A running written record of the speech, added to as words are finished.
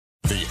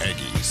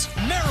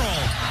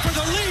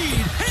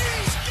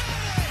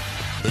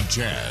The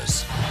Jazz.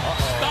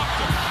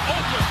 Stockton,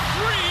 open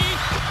three.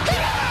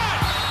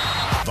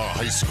 Yes! The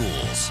high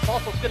schools.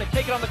 Paschal's going to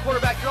take it on the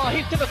quarterback draw.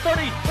 He's to the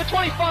 30, the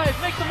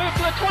 25, makes the move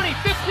to the 20,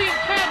 15,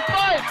 10,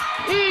 5.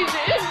 He's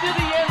into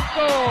the end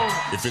zone.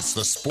 If it's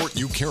the sport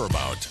you care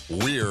about,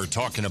 we're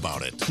talking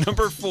about it.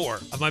 Number 4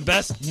 of my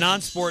best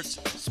non-sports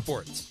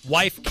sports,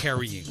 wife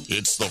carrying.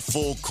 It's the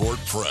Full Court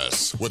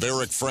Press with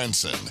Eric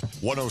Franson,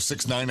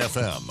 106.9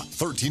 FM,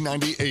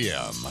 1390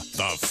 AM.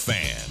 The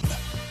Fan.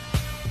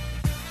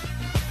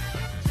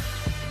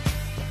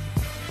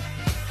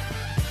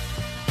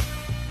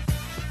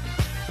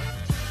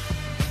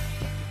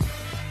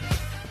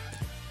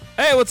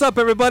 Hey, what's up,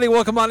 everybody?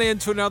 Welcome on in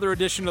to another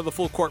edition of the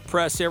Full Court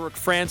Press. Eric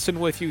Franson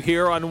with you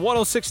here on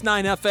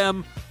 106.9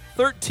 FM,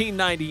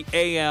 1390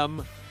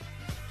 AM.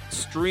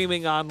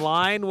 Streaming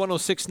online,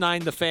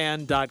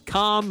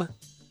 1069thefan.com.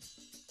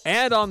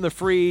 And on the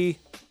free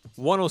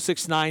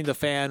 1069 The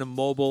Fan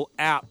mobile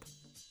app.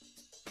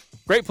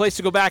 Great place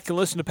to go back and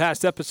listen to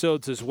past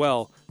episodes as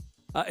well.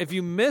 If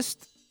you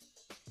missed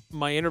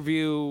my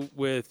interview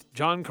with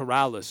John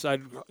Corrales,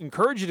 I'd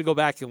encourage you to go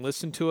back and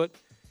listen to it.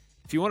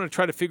 If you want to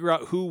try to figure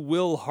out who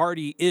Will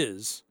Hardy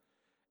is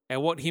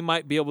and what he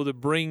might be able to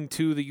bring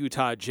to the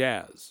Utah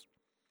Jazz.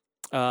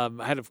 I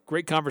had a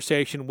great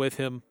conversation with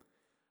him.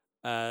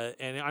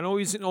 And I know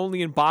he's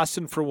only in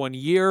Boston for 1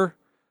 year,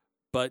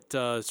 but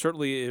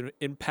certainly an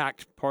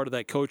impact part of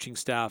that coaching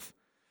staff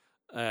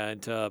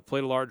and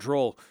played a large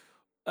role.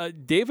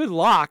 David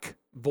Locke,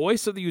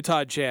 voice of the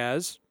Utah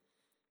Jazz,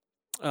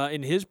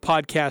 in his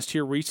podcast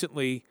here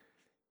recently,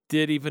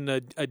 did even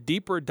a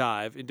deeper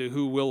dive into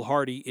who Will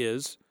Hardy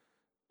is.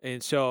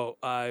 And so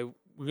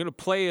we're going to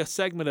play a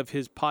segment of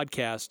his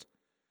podcast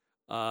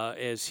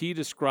as he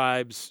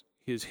describes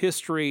his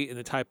history and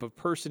the type of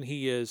person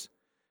he is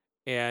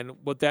and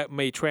what that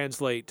may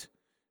translate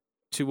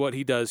to what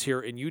he does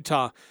here in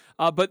Utah.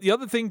 But the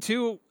other thing,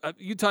 too,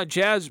 Utah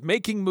Jazz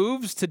making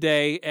moves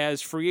today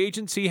as free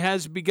agency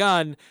has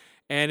begun,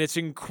 and it's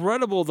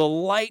incredible the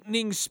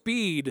lightning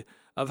speed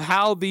of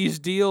how these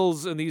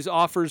deals and these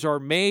offers are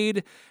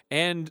made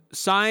and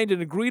signed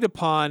and agreed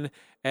upon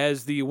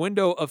as the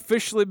window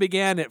officially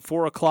began at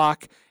 4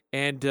 o'clock,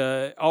 and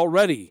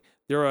already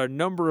there are a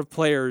number of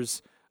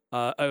players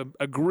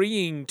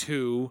agreeing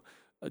to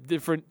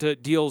different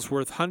deals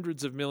worth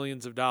hundreds of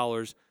millions of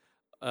dollars.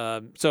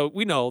 So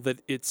we know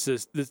that it's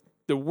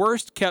the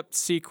worst-kept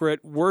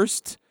secret,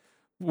 worst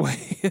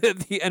way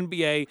of the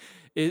NBA.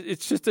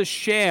 It's just a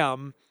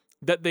sham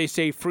that they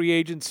say free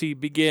agency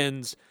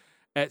begins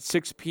at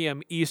 6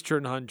 p.m.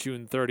 Eastern on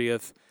June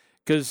 30th,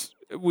 because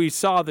we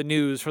saw the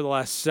news for the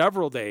last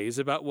several days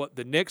about what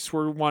the Knicks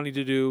were wanting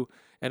to do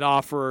and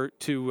offer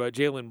to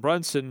Jalen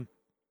Brunson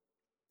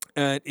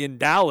in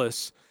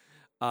Dallas.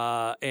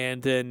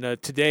 And then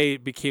today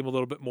it became a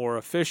little bit more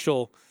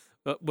official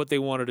what they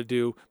wanted to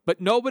do. But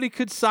nobody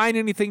could sign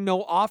anything.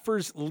 No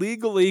offers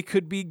legally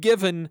could be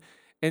given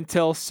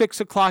until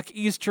 6 o'clock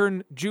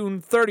Eastern, June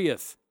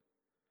 30th.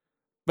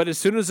 But as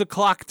soon as the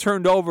clock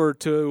turned over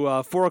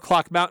to 4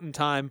 o'clock Mountain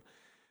Time,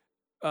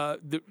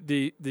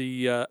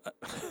 the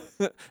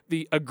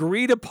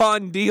agreed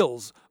upon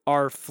deals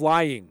are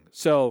flying.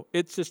 So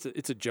it's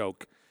a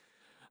joke.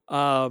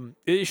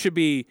 It should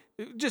be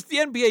just the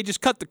NBA just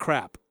cut the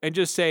crap and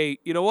just say,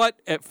 you know what,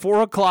 at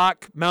 4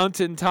 o'clock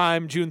Mountain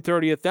Time, June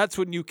 30th, that's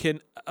when you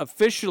can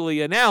officially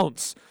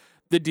announce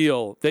the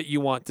deal that you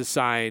want to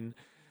sign,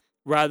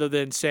 rather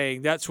than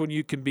saying that's when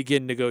you can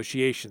begin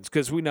negotiations,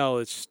 because we know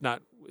it's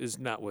not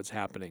what's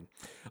happening.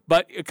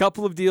 But a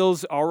couple of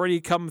deals already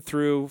come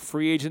through.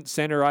 Free agent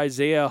center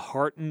Isaiah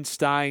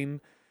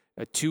Hartenstein,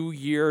 a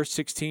 2-year,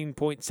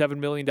 $16.7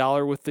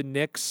 million with the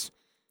Knicks.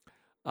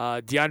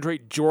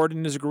 DeAndre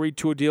Jordan has agreed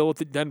to a deal with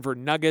the Denver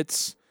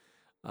Nuggets.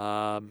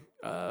 And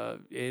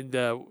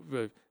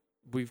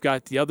we've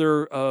got the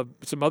other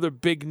some other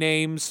big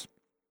names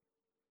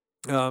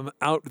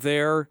out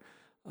there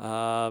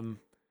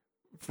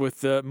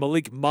with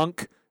Malik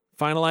Monk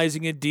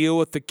finalizing a deal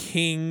with the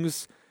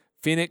Kings.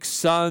 Phoenix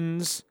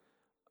Suns,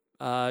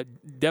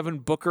 Devin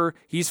Booker,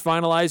 he's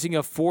finalizing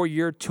a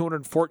 4-year,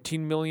 $214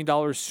 million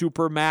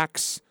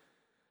supermax.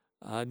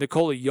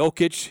 Nikola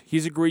Jokic,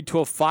 he's agreed to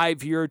a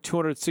 5-year,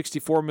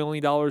 $264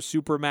 million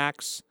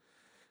supermax.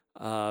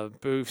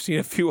 But we've seen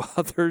a few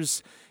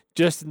others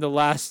just in the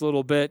last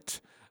little bit.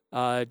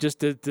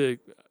 Just again,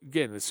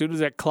 as soon as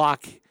that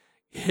clock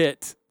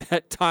hit,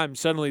 that time,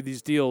 suddenly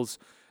these deals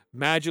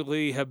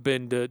magically have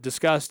been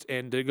discussed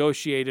and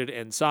negotiated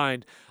and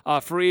signed.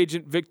 Free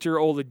agent Victor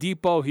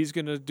Oladipo, he's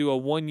going to do a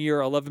 1-year,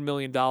 $11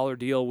 million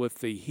deal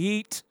with the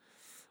Heat.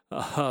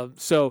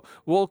 So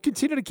we'll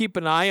continue to keep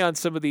an eye on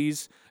some of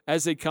these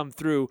as they come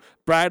through.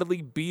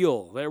 Bradley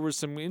Beal, there was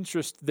some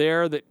interest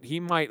there that he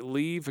might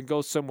leave and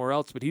go somewhere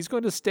else, but he's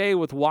going to stay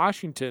with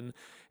Washington,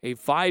 a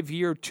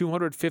 5-year,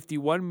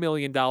 $251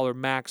 million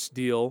max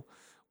deal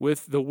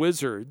with the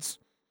Wizards.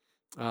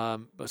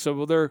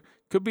 So there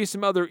could be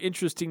some other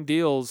interesting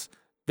deals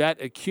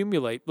that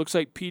accumulate. Looks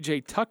like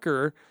P.J.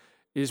 Tucker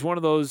is one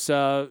of those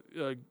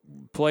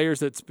players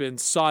that's been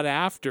sought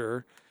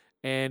after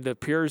and it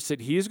appears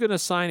that he's going to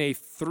sign a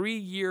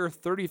 3-year,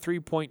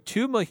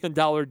 $33.2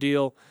 million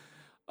deal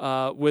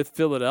with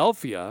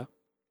Philadelphia.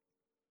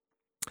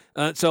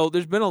 So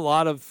there's been a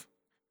lot of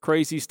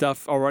crazy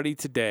stuff already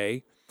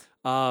today.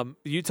 The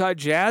Utah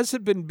Jazz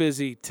have been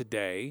busy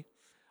today,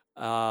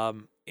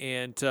 and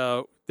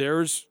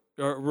there's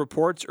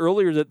reports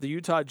earlier that the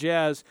Utah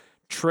Jazz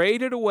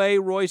traded away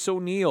Royce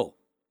O'Neal,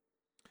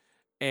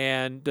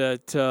 and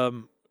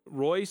that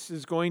Royce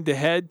is going to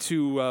head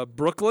to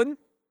Brooklyn,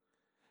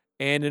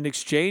 and in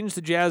exchange,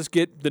 the Jazz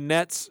get the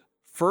Nets'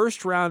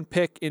 first-round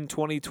pick in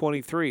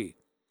 2023,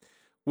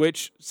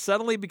 which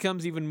suddenly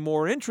becomes even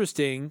more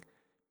interesting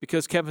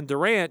because Kevin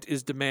Durant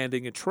is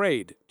demanding a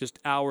trade just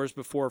hours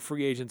before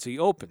free agency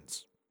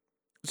opens.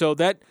 So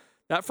that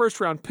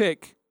first-round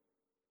pick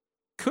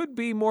could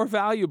be more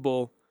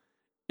valuable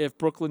if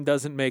Brooklyn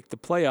doesn't make the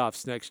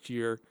playoffs next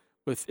year,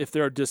 if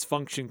their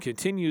dysfunction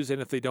continues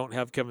and if they don't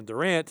have Kevin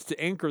Durant to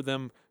anchor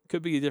them.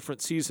 Could be a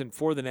different season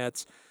for the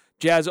Nets.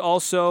 Jazz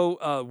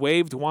also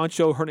waived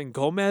Juancho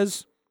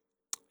Hernangomez,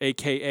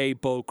 a.k.a.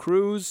 Bo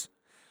Cruz.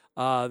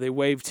 They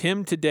waived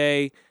him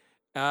today.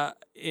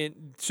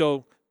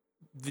 So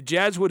the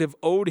Jazz would have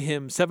owed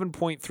him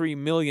 $7.3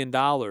 million.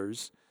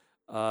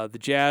 The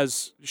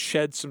Jazz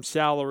shed some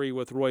salary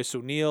with Royce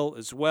O'Neal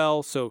as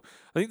well. So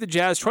I think the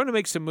Jazz trying to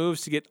make some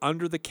moves to get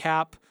under the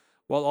cap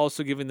while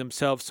also giving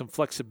themselves some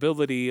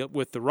flexibility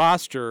with the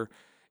roster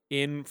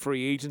in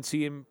free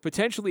agency and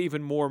potentially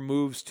even more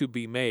moves to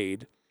be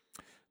made.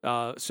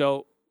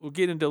 So we'll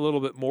get into a little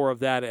bit more of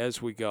that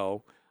as we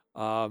go.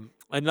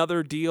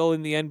 Another deal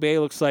in the NBA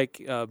looks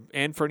like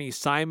Anthony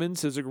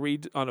Simons has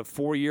agreed on a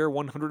 4-year,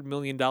 $100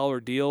 million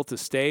deal to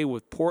stay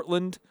with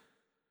Portland.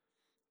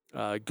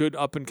 Good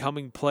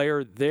up-and-coming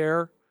player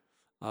there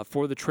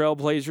for the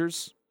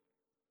Trailblazers.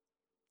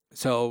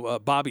 So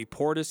Bobby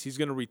Portis, he's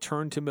going to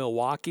return to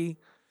Milwaukee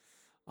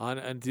on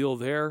a deal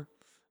there.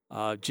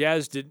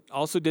 Jazz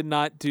did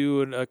not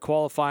do a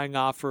qualifying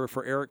offer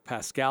for Eric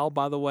Paschal,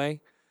 by the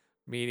way,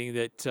 meaning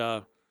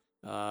that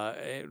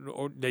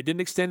they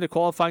didn't extend a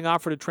qualifying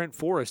offer to Trent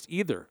Forrest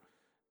either,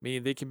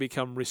 meaning they can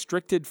become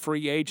restricted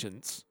free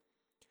agents.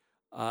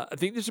 I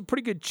think there's a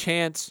pretty good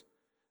chance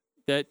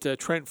that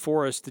Trent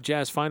Forrest, the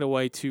Jazz find a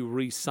way to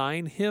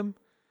re-sign him,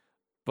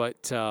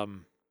 but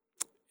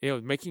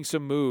making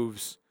some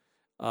moves,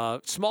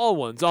 small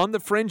ones on the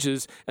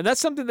fringes, and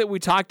that's something that we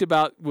talked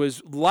about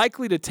was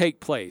likely to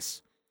take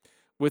place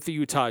with the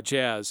Utah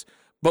Jazz.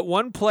 But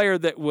one player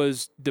that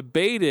was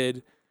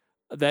debated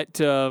that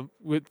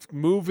with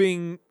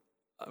moving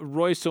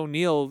Royce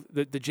O'Neal,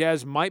 that the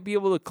Jazz might be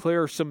able to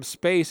clear some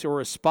space or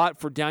a spot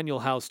for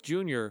Danuel House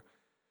Jr.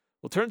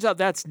 Well, turns out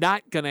that's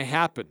not going to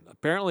happen.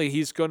 Apparently,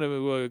 he's going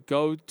to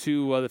go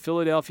to the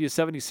Philadelphia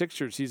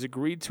 76ers. He's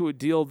agreed to a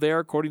deal there,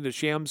 according to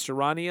Shams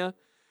Charania.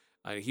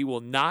 He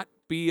will not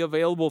be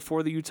available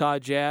for the Utah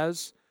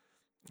Jazz.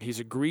 He's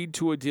agreed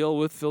to a deal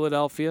with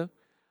Philadelphia,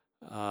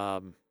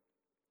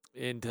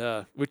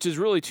 which is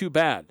really too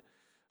bad.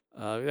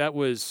 That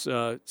was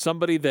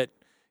somebody that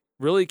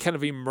really kind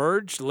of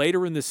emerged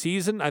later in the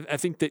season. I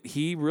think that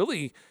he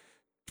really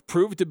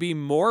proved to be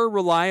more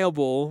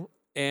reliable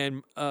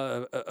and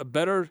a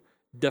better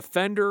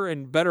defender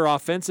and better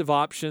offensive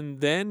option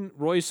than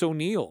Royce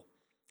O'Neal.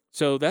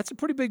 So that's a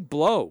pretty big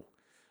blow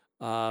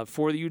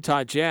for the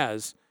Utah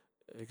Jazz,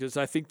 because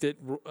I think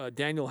that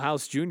Danuel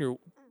House Jr.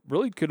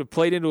 really could have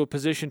played into a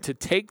position to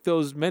take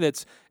those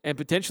minutes and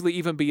potentially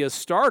even be a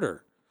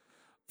starter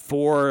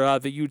for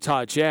the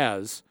Utah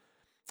Jazz.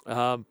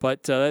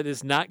 But that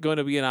is not going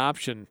to be an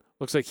option.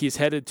 Looks like he's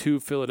headed to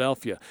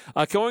Philadelphia.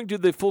 Going to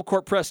the Full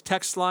Court Press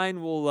text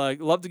line, we'll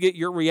love to get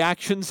your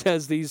reactions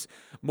as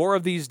more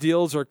of these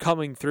deals are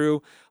coming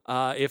through.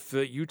 If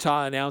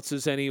Utah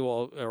announces any,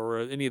 or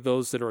any of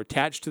those that are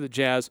attached to the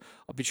Jazz,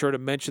 I'll be sure to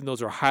mention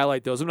those or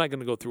highlight those. I'm not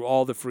going to go through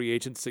all the free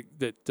agents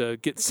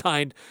that get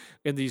signed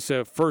in these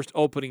first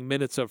opening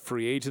minutes of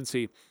free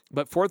agency.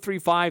 But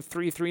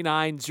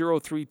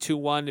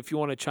 435-339-0321 if you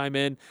want to chime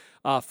in.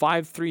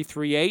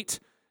 5338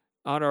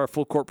 on our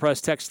Full Court Press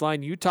text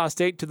line. Utah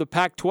State to the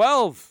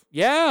Pac-12.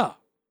 Yeah.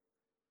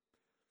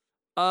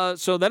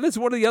 So that is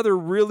one of the other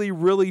really,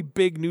 really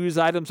big news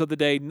items of the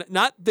day.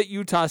 Not that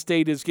Utah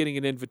State is getting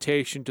an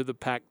invitation to the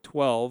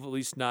Pac-12, at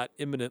least not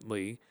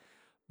imminently,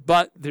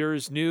 but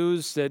there's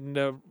news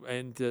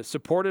and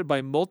supported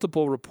by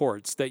multiple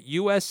reports that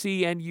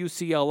USC and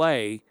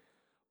UCLA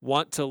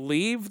want to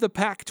leave the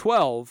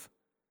Pac-12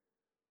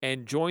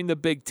 and join the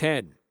Big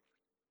Ten.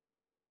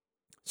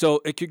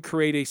 So it could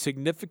create a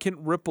significant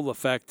ripple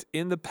effect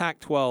in the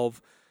Pac-12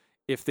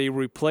 if they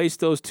replace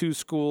those two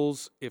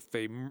schools, if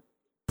they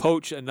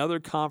poach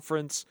another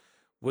conference.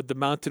 Would the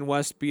Mountain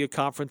West be a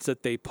conference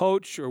that they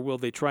poach, or will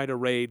they try to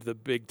raid the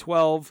Big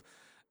 12?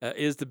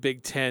 Is the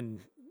Big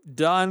 10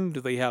 done?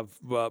 Do they have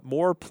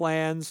more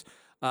plans?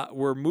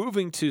 We're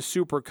moving to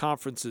super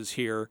conferences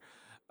here.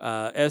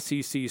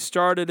 SEC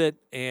started it,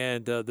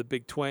 and the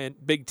Big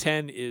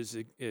 10 is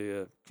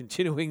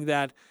continuing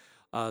that.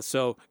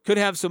 So could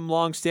have some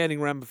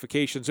long-standing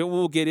ramifications, and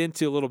we'll get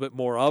into a little bit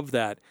more of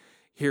that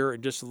here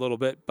in just a little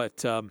bit.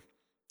 But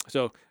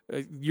So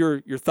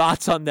your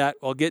thoughts on that,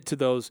 I'll get to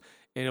those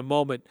in a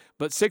moment.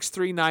 But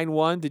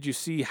 6391, did you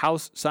see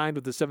House signed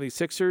with the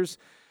 76ers?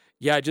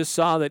 Yeah, I just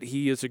saw that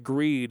he has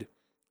agreed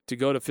to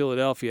go to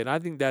Philadelphia, and I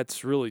think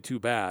that's really too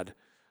bad.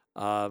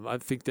 I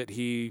think that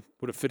he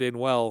would have fit in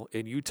well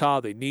in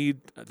Utah. They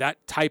need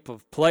that type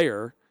of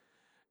player.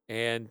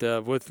 And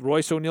with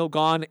Royce O'Neal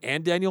gone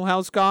and Danuel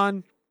House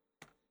gone,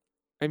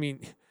 I mean,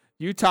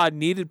 Utah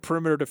needed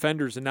perimeter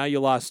defenders, and now you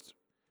lost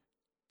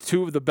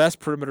two of the best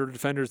perimeter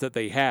defenders that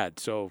they had.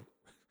 So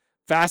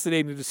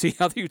fascinating to see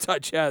how the Utah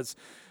Jazz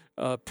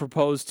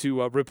proposed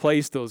to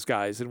replace those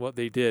guys and what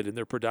they did in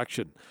their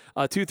production.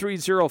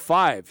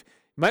 2305.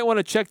 You might want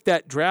to check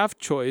that draft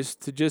choice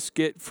to just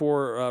get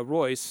for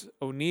Royce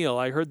O'Neal.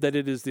 I heard that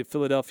it is the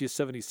Philadelphia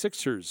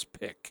 76ers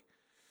pick.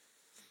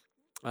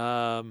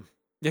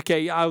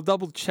 Okay, I'll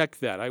double check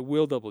that. I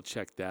will double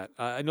check that.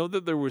 I know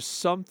that there was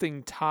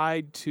something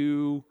tied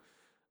to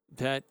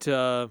that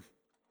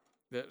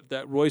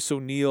that Royce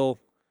O'Neal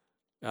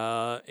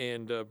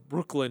and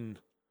Brooklyn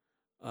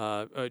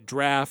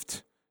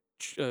draft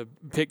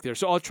pick there.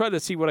 So I'll try to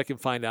see what I can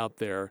find out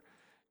there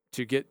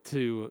to get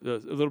to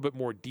a little bit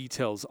more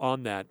details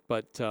on that.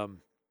 But from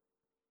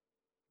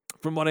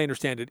what I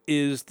understand, it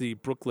is the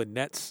Brooklyn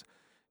Nets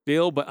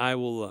deal. But I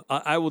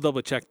will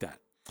double check that.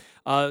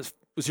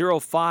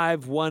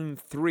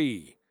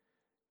 0513. Do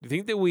you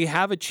think that we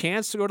have a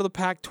chance to go to the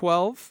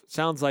Pac-12?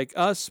 Sounds like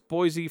us,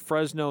 Boise,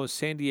 Fresno,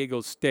 San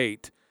Diego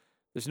State.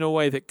 There's no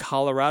way that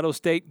Colorado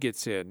State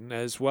gets in,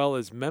 as well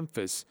as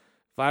Memphis.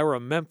 If I were a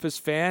Memphis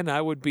fan,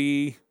 I would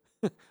be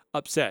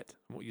upset.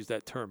 I won't use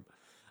that term.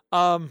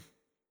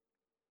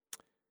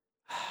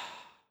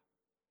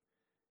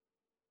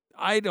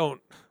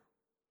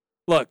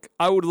 Look,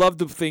 I would love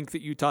to think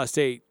that Utah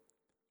State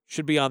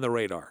should be on the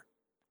radar.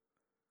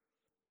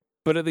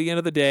 But at the end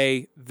of the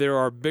day, there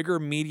are bigger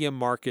media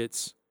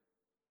markets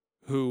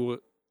who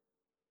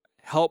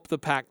help the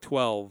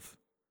Pac-12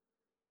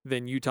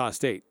 than Utah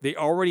State. They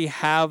already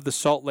have the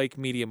Salt Lake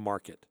media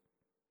market.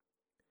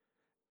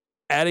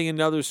 Adding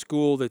another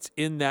school that's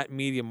in that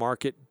media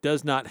market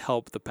does not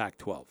help the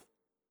Pac-12.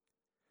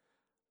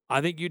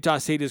 I think Utah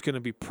State is going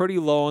to be pretty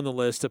low on the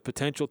list of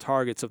potential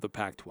targets of the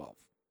Pac-12.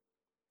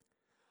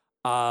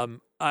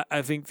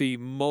 I think the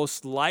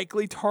most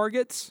likely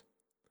targets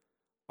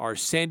are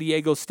San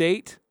Diego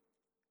State,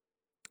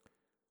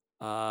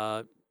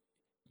 UNLV,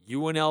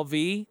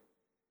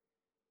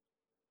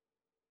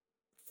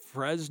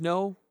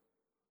 Fresno,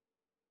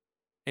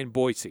 and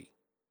Boise.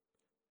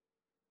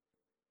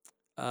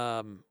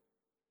 I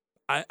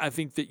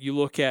think that you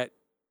look at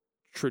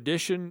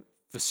tradition,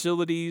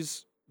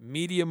 facilities,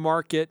 media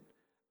market.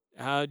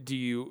 How do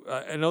you?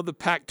 I know the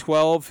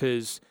Pac-12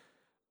 has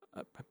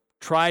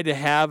tried to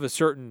have a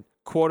certain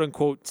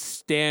quote-unquote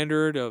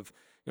standard of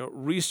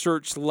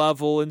research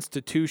level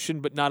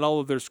institution, but not all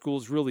of their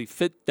schools really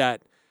fit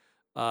that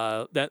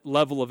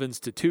level of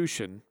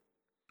institution.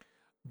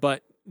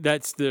 But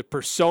that's the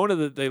persona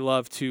that they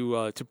love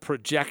to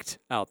project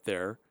out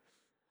there.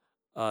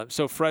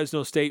 So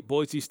Fresno State,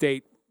 Boise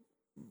State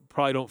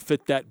probably don't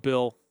fit that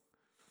bill.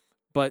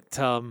 But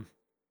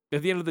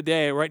at the end of the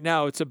day, right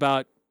now it's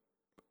about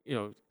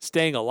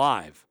staying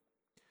alive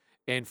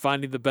and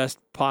finding the best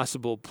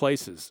possible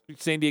places.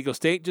 San Diego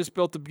State just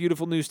built a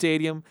beautiful new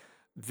stadium.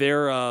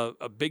 They're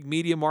a big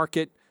media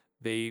market.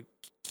 They're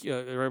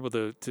able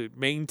to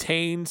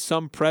maintain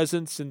some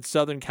presence in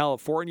Southern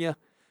California.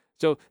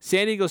 So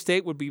San Diego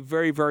State would be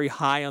very, very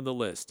high on the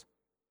list.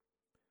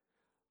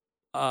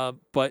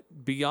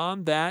 But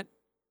beyond that,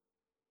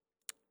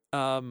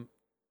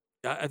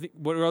 I think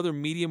what are other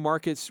media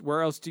markets?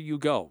 Where else do you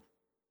go?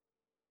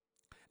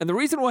 And the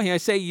reason why I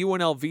say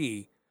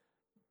UNLV,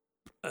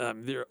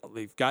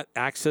 they've got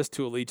access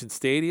to Allegiant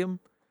Stadium.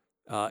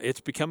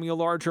 It's becoming a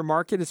larger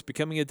market. It's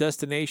becoming a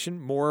destination.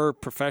 More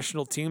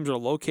professional teams are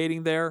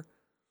locating there.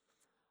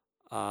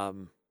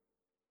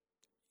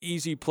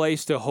 Easy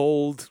place to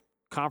hold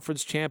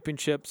conference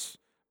championships,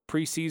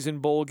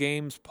 preseason bowl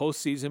games,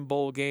 postseason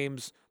bowl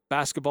games.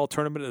 Basketball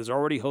tournament is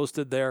already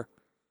hosted there.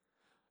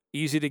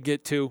 Easy to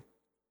get to.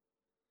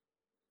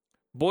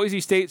 Boise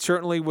State,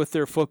 certainly with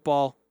their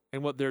football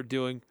and what they're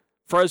doing.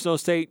 Fresno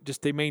State,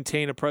 just they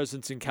maintain a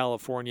presence in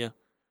California.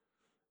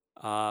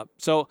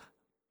 So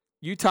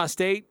Utah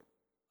State,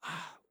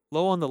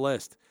 low on the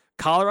list.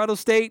 Colorado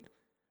State,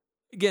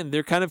 again,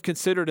 they're kind of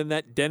considered in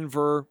that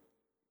Denver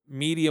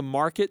media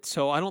market.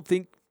 So I don't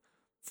think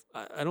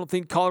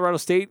Colorado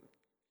State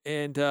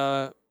and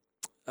the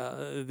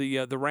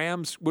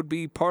Rams would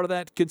be part of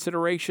that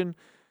consideration.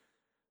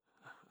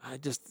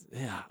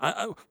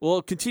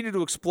 We'll continue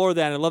to explore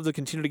that. I'd love to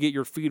continue to get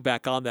your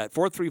feedback on that.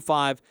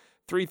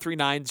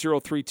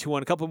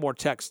 435-339-0321. A couple more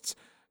texts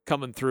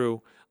coming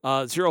through.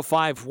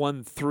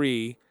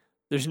 0513.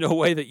 There's no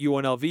way that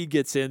UNLV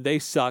gets in. They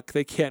suck.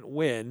 They can't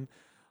win.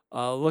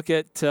 Look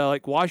at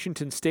like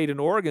Washington State and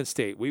Oregon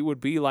State. We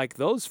would be like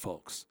those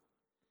folks.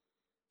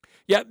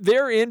 Yeah,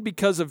 they're in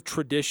because of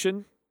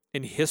tradition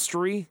and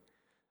history.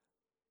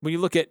 When you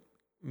look at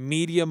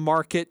media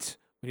market,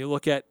 when you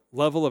look at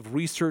level of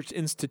research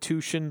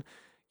institution,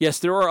 Yes,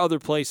 there are other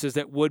places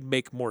that would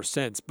make more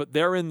sense, but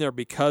they're in there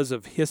because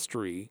of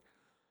history.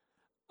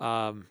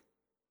 But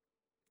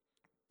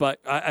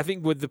I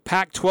think with the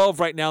Pac-12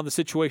 right now, the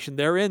situation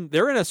they're in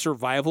a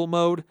survival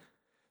mode,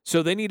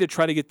 so they need to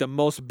try to get the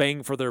most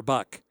bang for their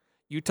buck.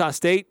 Utah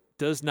State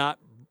does not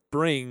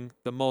bring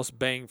the most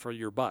bang for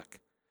your buck.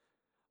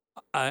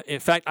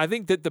 In fact, I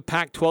think that the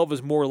Pac-12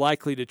 is more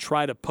likely to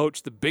try to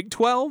poach the Big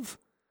 12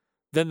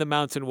 than the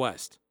Mountain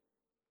West.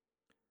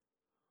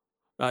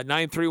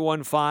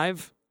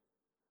 9315.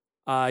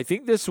 I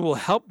think this will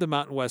help the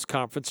Mountain West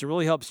Conference. It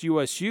really helps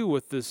USU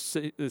with the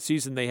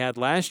season they had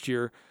last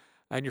year.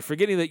 And you're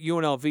forgetting that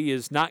UNLV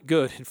is not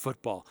good in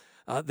football.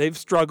 They've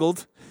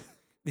struggled,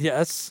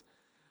 yes.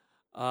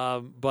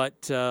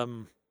 But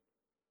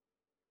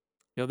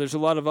there's a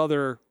lot of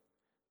other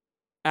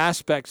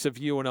aspects of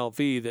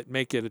UNLV that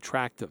make it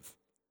attractive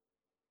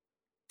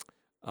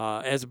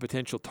as a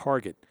potential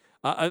target.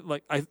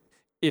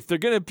 If they're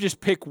going to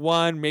just pick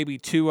one, maybe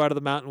two out of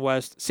the Mountain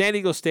West, San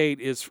Diego State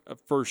is a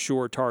for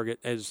sure target,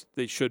 as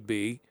they should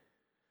be.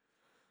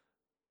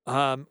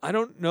 I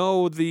don't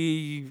know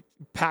the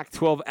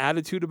Pac-12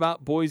 attitude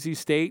about Boise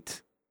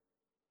State.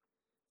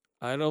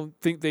 I don't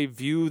think they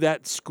view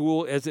that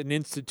school as an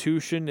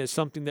institution, as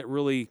something that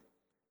really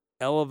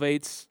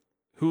elevates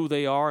who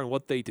they are and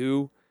what they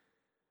do.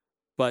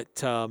 But,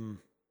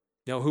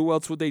 who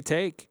else would they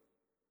take?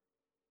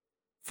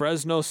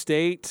 Fresno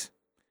State,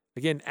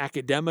 again,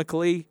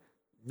 academically,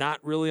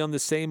 not really on the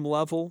same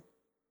level.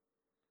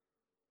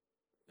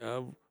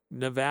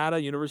 Nevada,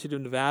 University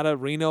of Nevada,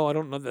 Reno, I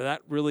don't know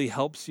that really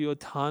helps you a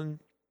ton.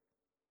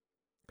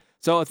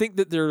 So I think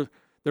that their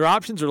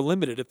options are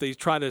limited if they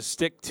try to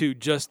stick to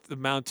just the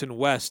Mountain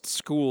West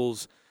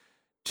schools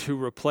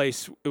to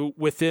replace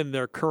within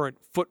their current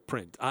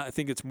footprint. I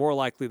think it's more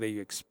likely they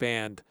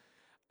expand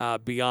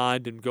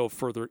beyond and go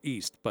further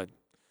east. But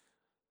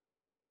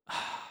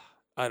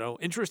I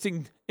don't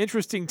know,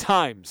 interesting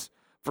times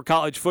for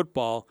college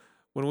football.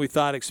 When we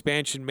thought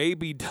expansion may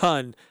be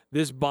done,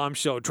 this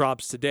bombshell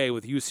drops today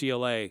with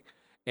UCLA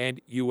and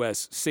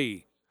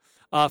USC.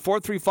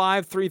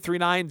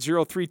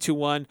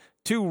 435-339-0321.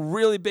 Two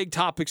really big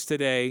topics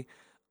today.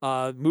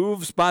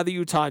 Moves by the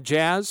Utah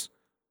Jazz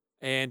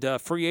and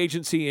free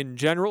agency in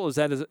general, as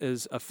that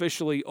is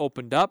officially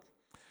opened up.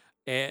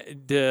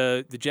 And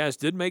the Jazz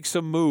did make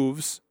some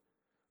moves,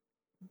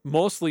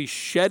 mostly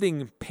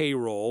shedding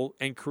payroll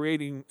and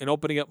creating and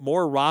opening up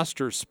more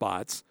roster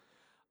spots.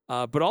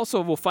 But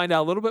also we'll find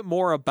out a little bit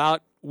more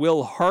about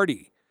Will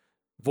Hardy.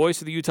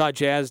 Voice of the Utah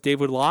Jazz,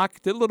 David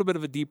Locke, did a little bit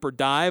of a deeper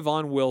dive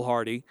on Will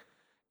Hardy.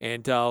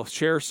 And I'll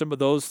share some of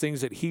those things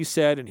that he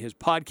said in his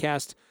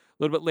podcast a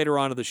little bit later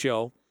on in the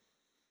show.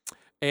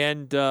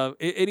 And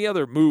any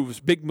other moves,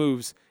 big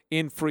moves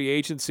in free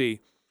agency.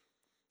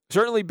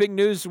 Certainly big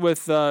news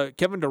with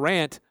Kevin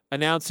Durant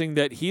announcing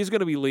that he's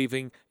going to be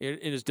leaving and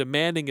is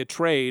demanding a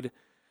trade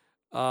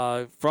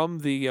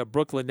from the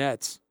Brooklyn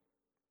Nets.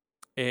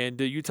 And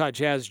the Utah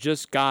Jazz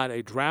just got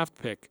a draft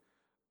pick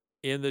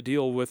in the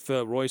deal with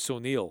Royce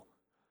O'Neal.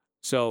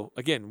 So,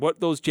 again, what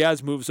those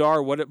Jazz moves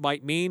are, what it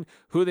might mean,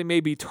 who they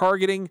may be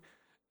targeting,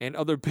 and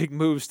other big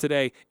moves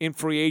today in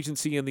free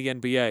agency in the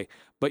NBA.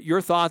 But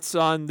your thoughts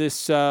on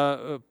this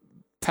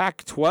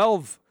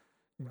Pac-12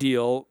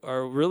 deal,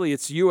 or really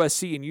it's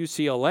USC and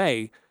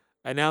UCLA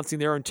announcing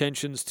their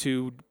intentions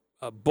to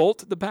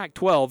bolt the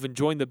Pac-12 and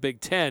join the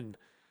Big Ten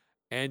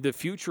and the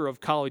future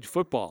of college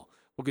football.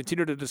 We'll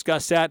continue to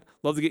discuss that.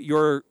 Love to get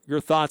your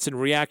thoughts and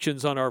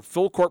reactions on our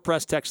Full Court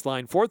Press text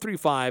line,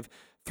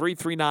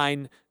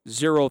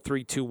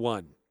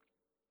 435-339-0321.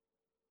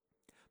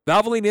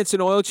 Valvoline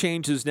Instant Oil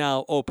Change is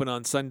now open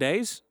on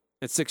Sundays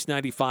at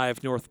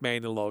 695 North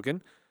Main in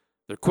Logan.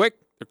 They're quick,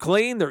 they're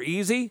clean, they're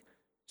easy.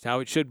 It's how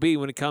it should be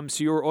when it comes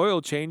to your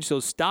oil change. So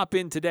stop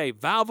in today.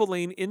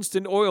 Valvoline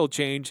Instant Oil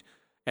Change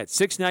at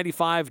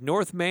 695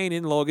 North Main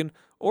in Logan,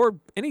 or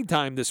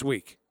anytime this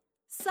week.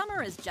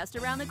 Summer is just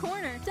around the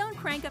corner. Don't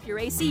crank up your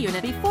AC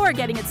unit before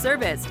getting it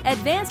serviced.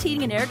 Advanced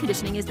Heating and Air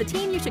Conditioning is the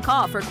team you should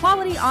call for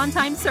quality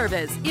on-time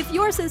service. If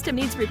your system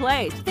needs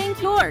replaced,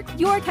 think York.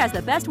 York has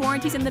the best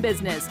warranties in the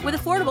business with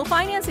affordable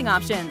financing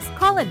options.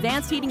 Call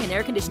Advanced Heating and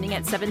Air Conditioning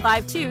at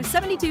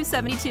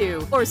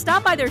 752-7272 or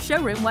stop by their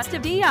showroom west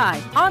of DI.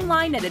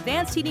 Online at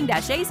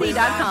advancedheating-ac.com. We're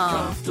not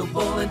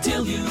comfortable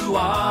until you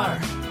are.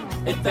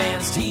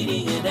 Advanced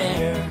Heating and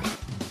Air.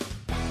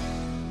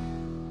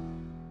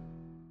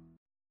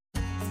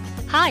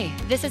 Hi,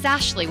 this is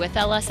Ashley with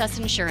LSS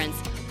Insurance.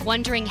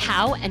 Wondering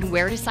how and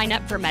where to sign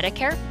up for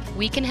Medicare?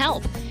 We can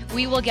help.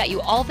 We will get you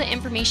all the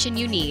information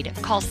you need.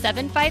 Call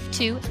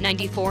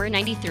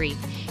 752-9493.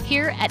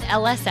 Here at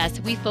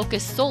LSS, we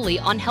focus solely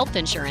on health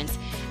insurance.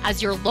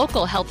 As your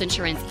local health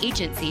insurance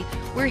agency,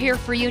 we're here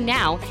for you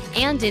now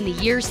and in the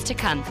years to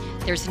come.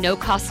 There's no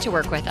cost to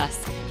work with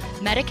us.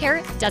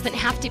 Medicare doesn't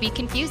have to be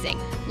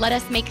confusing. Let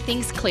us make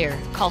things clear.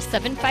 Call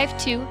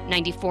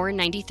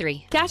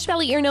 752-9493. Cache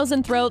Valley Ear, Nose,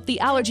 and Throat, the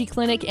Allergy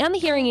Clinic, and the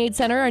Hearing Aid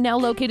Center are now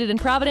located in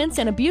Providence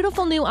and a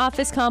beautiful new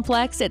office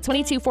complex at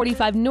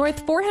 2245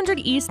 North, 400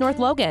 East North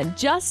Logan,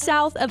 just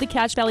south of the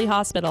Cache Valley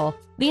Hospital.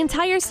 The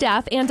entire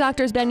staff and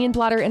Doctors Benyon,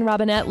 Blotter, and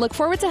Robinette look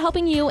forward to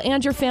helping you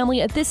and your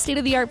family at this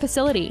state-of-the-art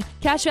facility.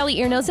 Cache Valley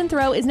Ear, Nose, and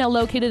Throat is now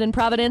located in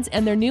Providence,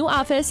 and their new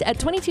office at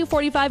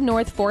 2245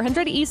 North,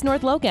 400 East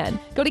North Logan.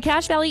 Go to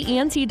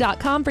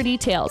CacheValleyENT.com for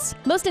details.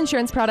 Most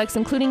insurance products,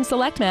 including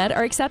SelectMed,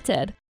 are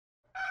accepted.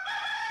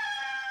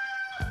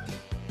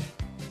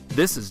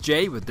 This is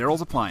Jay with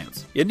Daryl's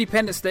Appliance.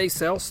 Independence Day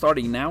sale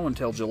starting now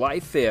until July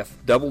 5th.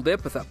 Double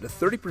dip with up to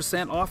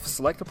 30% off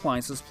select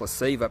appliances, plus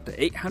save up to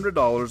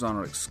 $800 on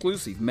our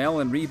exclusive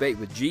mail-in rebate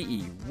with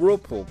GE,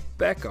 Whirlpool,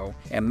 Beko,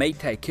 and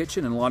Maytag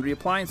kitchen and laundry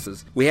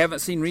appliances. We haven't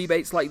seen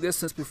rebates like this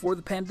since before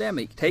the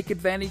pandemic. Take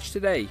advantage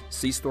today.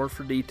 See store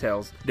for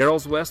details.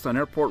 Daryl's West on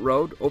Airport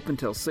Road, open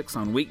till 6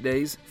 on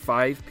weekdays,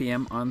 5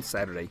 p.m. on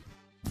Saturday.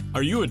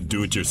 Are you a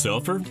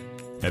do-it-yourselfer?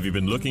 Have you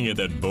been looking at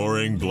that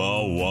boring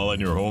blah wall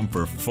in your home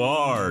for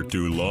far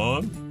too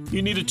long?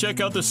 You need to check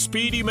out the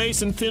Speedy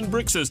Mason Thin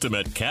Brick System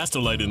at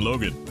Castellite in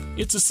Logan.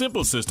 It's a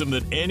simple system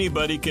that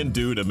anybody can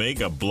do to make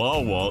a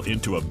blah wall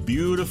into a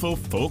beautiful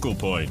focal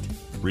point.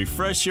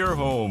 Refresh your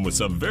home with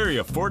some very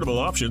affordable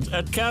options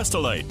at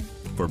Castellite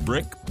for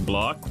brick,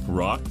 block,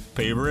 rock,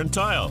 paver, and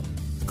tile.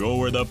 Go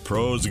where the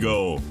pros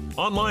go.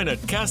 Online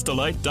at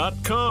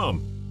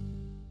Castellite.com.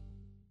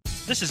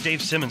 This is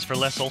Dave Simmons for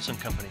Les Olson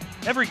Company.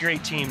 Every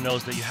great team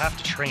knows that you have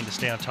to train to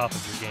stay on top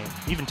of your game.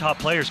 Even top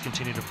players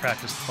continue to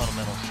practice the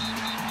fundamentals.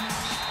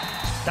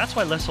 That's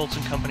why Les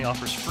Olson Company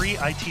offers free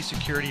IT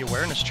security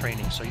awareness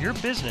training so your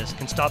business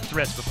can stop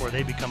threats before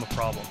they become a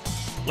problem.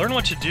 Learn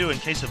what to do in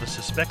case of a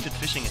suspected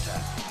phishing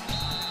attack.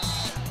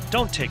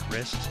 Don't take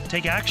risks.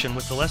 Take action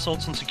with the Les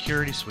Olson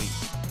Security Suite.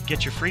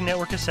 Get your free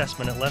network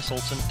assessment at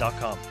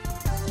lesolson.com.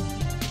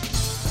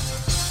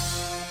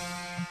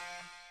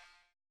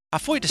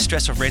 Avoid the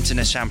stress of renting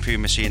a shampoo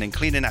machine and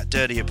cleaning that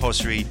dirty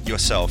upholstery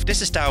yourself.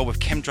 This is Darryl with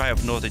ChemDry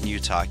of Northern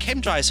Utah.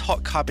 ChemDry's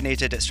hot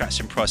carbonated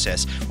extraction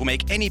process will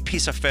make any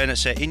piece of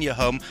furniture in your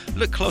home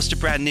look close to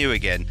brand new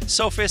again.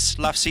 Sofas,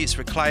 love seats,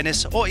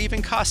 recliners, or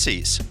even car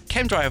seats.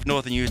 ChemDry of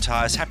Northern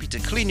Utah is happy to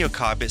clean your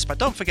carpets, but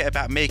don't forget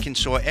about making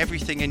sure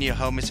everything in your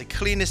home is the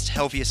cleanest,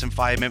 healthiest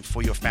environment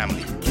for your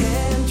family.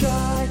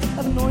 ChemDry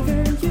of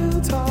Northern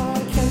Utah.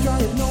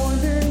 ChemDry of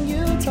Northern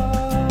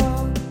Utah.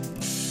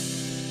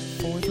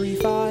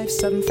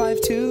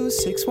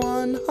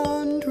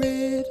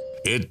 435-752-6100.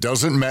 It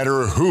doesn't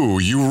matter who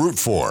you root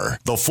for.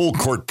 The Full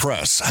Court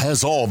Press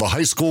has all the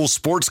high school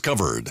sports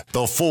covered.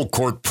 The Full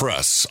Court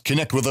Press.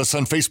 Connect with us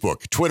on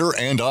Facebook, Twitter,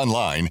 and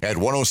online at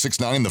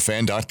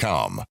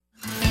 1069thefan.com.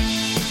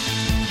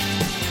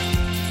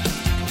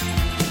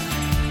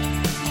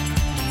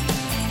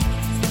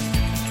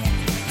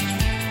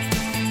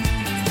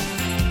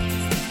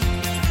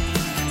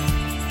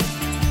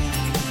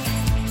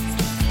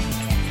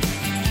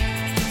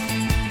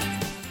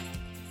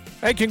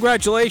 Hey,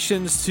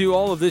 congratulations to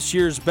all of this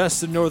year's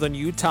Best of Northern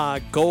Utah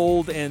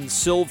gold and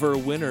silver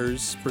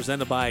winners,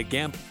 presented by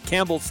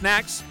Campbell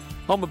Snacks,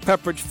 home of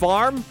Pepperidge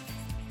Farm.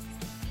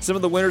 Some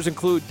of the winners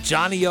include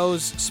Johnny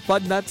O's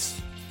Spud Nuts,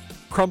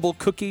 Crumble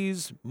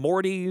Cookies,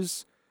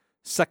 Morty's,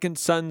 Second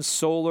Sun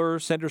Solar,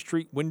 Center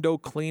Street Window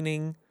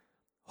Cleaning,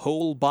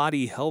 Whole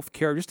Body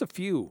Healthcare, just a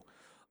few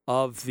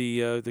of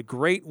the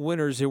great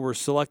winners who were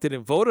selected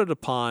and voted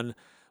upon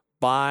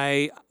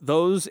by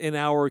those in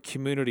our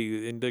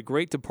community. And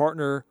great to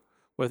partner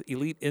with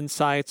Elite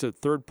Insights, a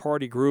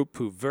third-party group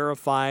who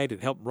verified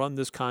and helped run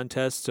this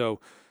contest. So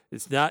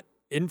it's not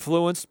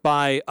influenced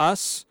by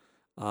us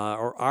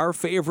or our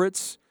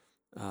favorites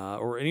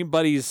or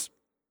anybody's,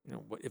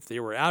 if they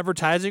were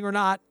advertising or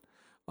not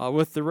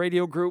with the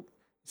radio group.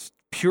 It's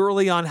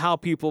purely on how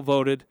people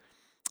voted,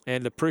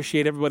 and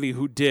appreciate everybody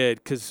who did,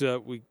 because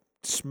we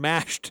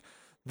smashed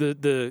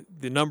the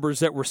numbers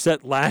that were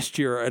set last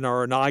year in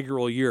our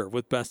inaugural year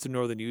with Best of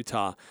Northern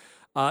Utah.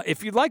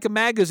 If you'd like a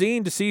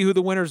magazine to see who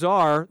the winners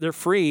are, they're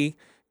free.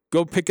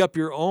 Go pick up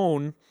your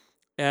own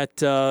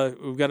at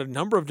we've got a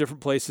number of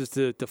different places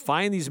to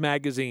find these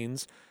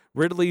magazines.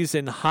 Ridley's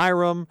in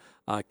Hiram,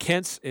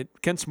 Kent's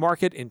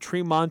Market in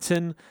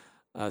Tremonton,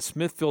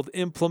 Smithfield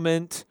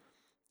Implement,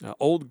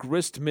 Old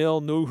Grist Mill,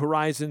 New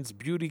Horizons,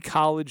 Beauty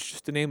College,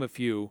 just to name a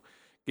few.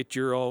 Get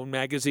your own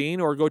magazine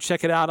or go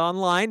check it out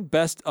online,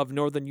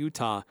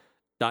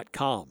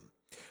 bestofnorthernutah.com.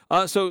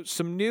 So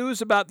some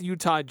news about the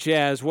Utah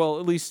Jazz, well,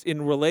 at least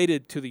in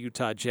related to the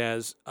Utah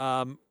Jazz.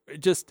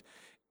 Just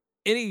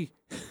any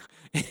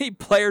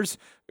players,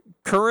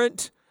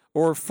 current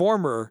or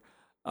former,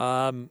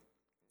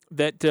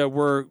 that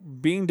were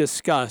being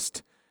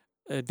discussed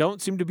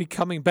don't seem to be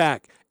coming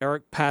back.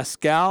 Eric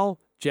Paschal,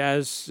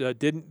 Jazz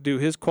didn't do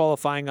his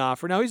qualifying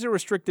offer. Now he's a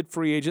restricted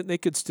free agent. They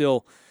could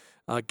still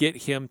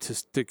get him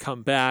to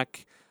come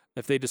back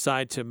if they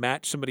decide to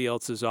match somebody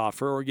else's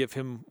offer or give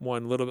him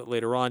one a little bit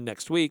later on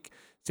next week.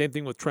 Same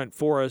thing with Trent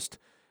Forrest.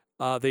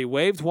 They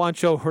waived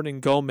Juancho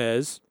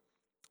Hernangomez.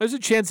 There's a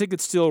chance they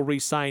could still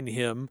re-sign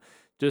him.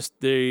 Just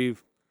his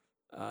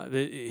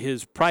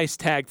price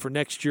tag for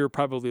next year,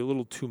 probably a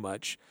little too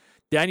much.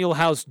 Danuel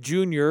House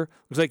Jr.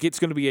 looks like it's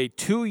going to be a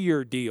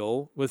 2-year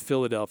deal with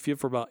Philadelphia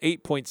for about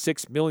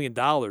 $8.6 million.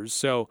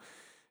 So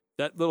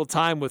that little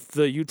time with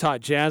the Utah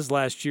Jazz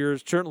last year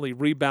certainly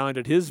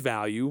rebounded his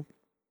value.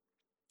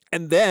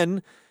 And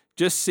then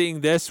just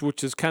seeing this,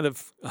 which is kind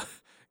of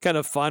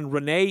fun,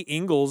 Renee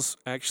Ingles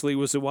actually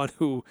was the one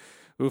who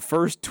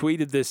first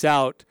tweeted this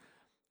out.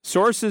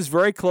 Sources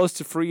very close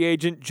to free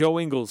agent Joe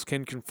Ingles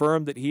can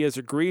confirm that he has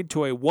agreed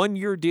to a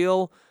 1-year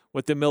deal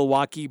with the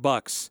Milwaukee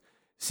Bucks.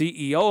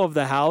 CEO of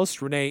the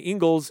house, Renee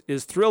Ingles,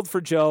 is thrilled for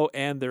Joe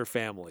and their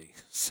family.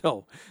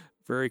 So,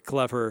 very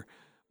clever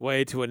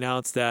way to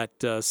announce that.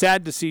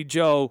 Sad to see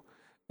Joe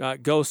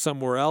go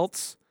somewhere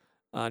else.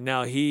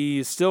 Now,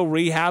 he's still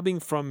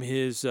rehabbing from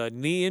his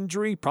knee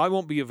injury. Probably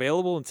won't be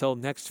available until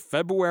next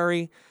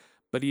February,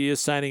 but he is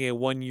signing a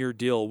 1-year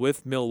deal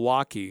with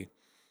Milwaukee.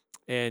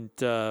 And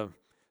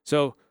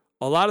so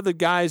a lot of the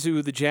guys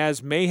who the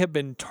Jazz may have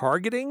been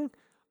targeting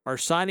are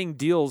signing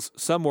deals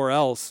somewhere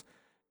else.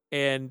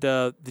 And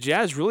the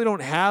Jazz really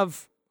don't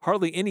have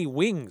hardly any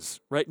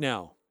wings right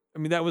now. I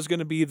mean, that was going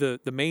to be the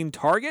main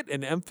target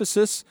and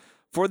emphasis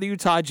for the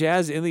Utah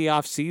Jazz in the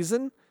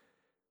offseason.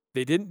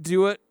 They didn't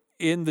do it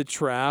in the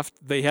draft.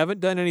 They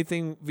haven't done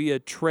anything via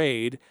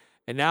trade.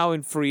 And now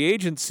in free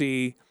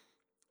agency,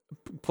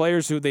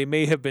 players who they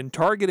may have been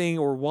targeting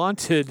or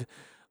wanted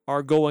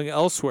are going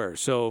elsewhere.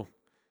 So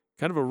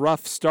kind of a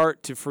rough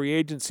start to free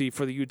agency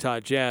for the Utah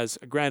Jazz.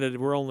 Granted,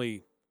 we're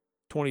only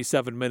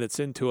 27 minutes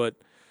into it,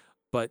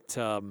 but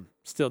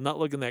still not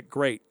looking that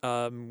great.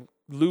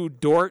 Lou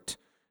Dort,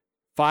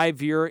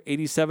 5-year,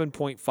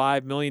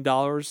 $87.5 million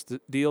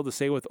deal to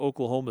stay with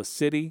Oklahoma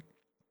City.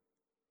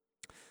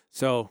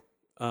 So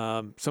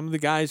some of the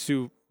guys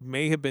who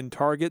may have been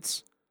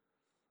targets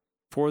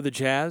for the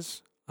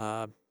Jazz,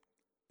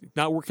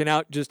 not working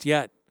out just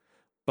yet,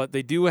 but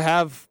they do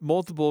have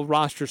multiple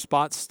roster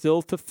spots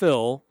still to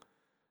fill,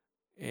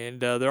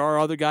 and there are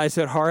other guys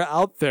that are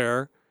out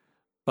there,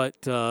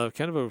 but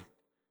kind of a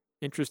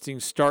interesting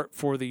start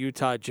for the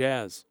Utah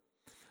Jazz.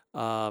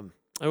 I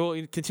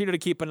will continue to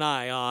keep an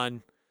eye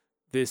on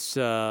this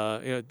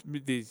the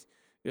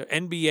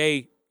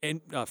NBA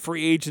and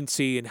free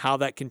agency and how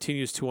that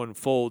continues to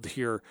unfold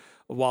here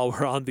while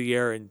we're on the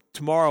air. And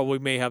tomorrow we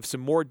may have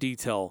some more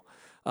detail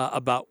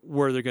about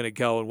where they're going to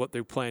go and what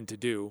they plan to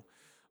do.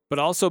 But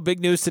also big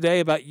news today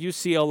about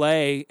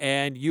UCLA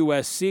and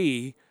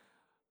USC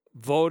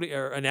voting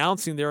or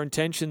announcing their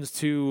intentions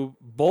to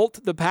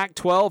bolt the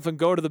Pac-12 and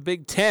go to the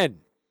Big Ten.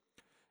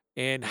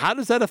 And how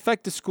does that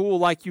affect a school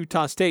like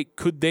Utah State?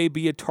 Could they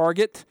be a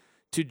target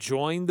to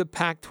join the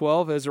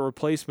Pac-12 as a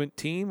replacement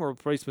team or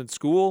replacement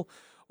school?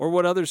 Or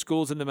what other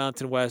schools in the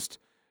Mountain West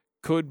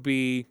could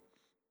be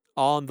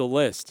on the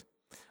list?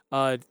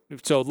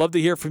 So love to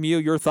hear from you,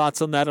 your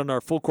thoughts on that on our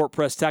Full Court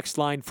Press text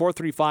line,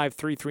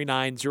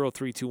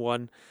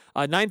 435-339-0321,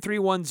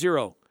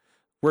 9310.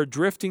 We're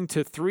drifting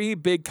to 3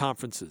 big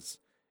conferences,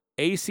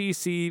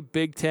 ACC,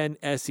 Big Ten,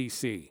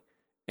 SEC,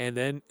 and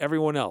then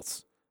everyone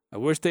else. I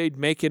wish they'd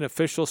make an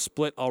official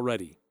split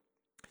already.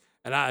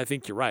 And I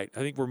think you're right. I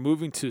think we're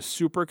moving to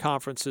super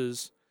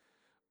conferences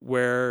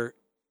where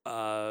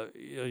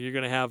you're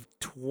going to have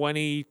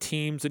 20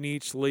 teams in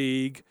each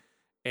league,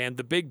 and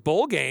the big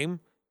bowl game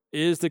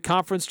is the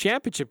conference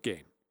championship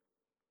game.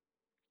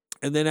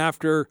 And then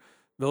after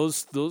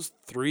those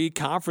 3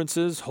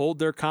 conferences hold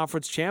their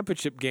conference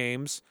championship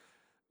games,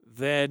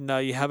 then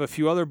you have a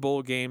few other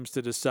bowl games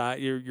to decide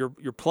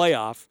your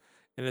playoff,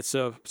 and it's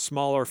a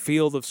smaller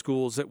field of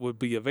schools that would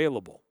be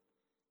available.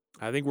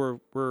 I think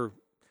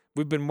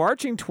we've been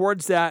marching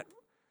towards that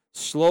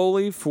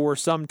slowly for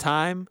some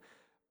time,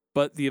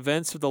 but the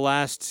events of the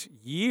last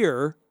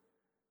year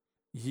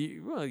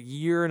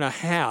and a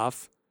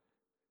half,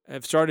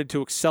 have started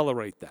to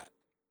accelerate that.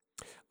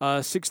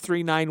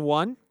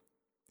 6391,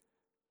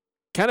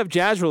 kind of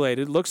Jazz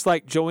related. Looks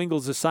like Joe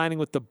Ingles is signing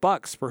with the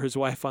Bucks for his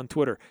wife on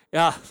Twitter.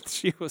 Yeah,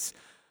 she was.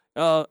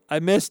 I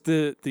missed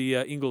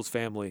the Ingles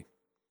family.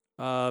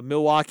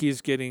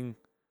 Milwaukee's getting,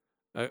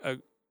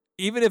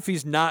 even if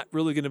he's not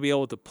really going to be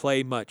able to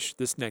play much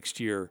this next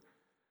year,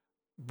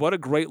 what a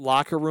great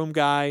locker room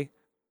guy,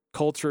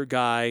 culture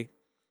guy.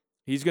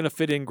 He's going to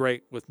fit in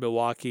great with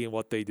Milwaukee and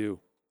what they do.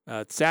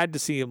 It's sad to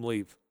see him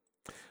leave.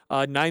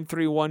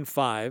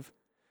 9315.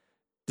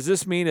 Does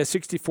this mean a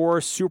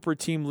 64 super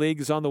team league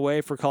is on the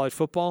way for college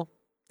football?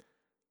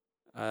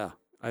 I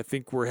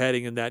think we're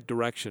heading in that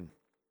direction.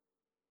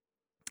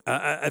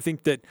 I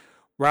think that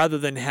rather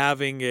than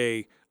having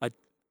a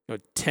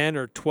 10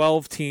 or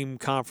 12 team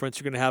conference,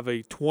 you're going to have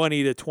a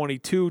 20 to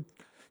 22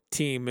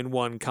 team in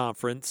one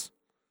conference.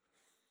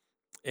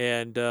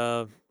 And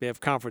they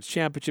have conference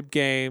championship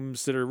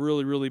games that are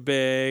really, really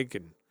big.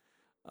 And,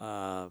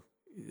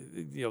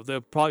 they'll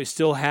probably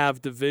still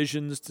have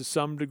divisions to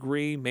some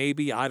degree,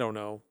 maybe. I don't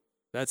know.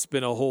 That's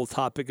been a whole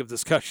topic of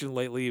discussion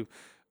lately.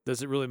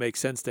 Does it really make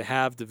sense to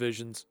have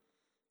divisions?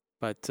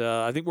 But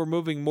I think we're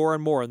moving more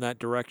and more in that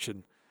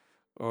direction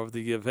over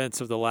the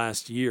events of the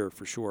last year,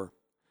 for sure,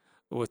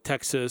 with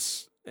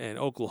Texas and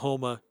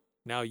Oklahoma,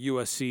 now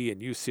USC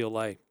and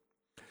UCLA.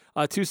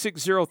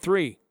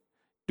 2603.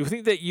 Do you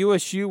think that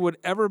USU would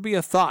ever be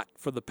a thought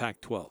for the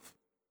Pac-12?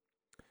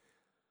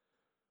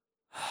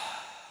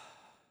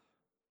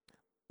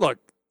 look,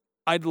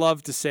 I'd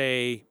love to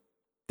say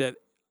that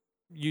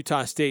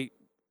Utah State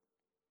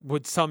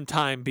would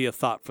sometime be a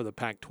thought for the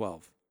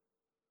Pac-12.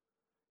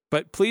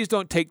 But please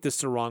don't take this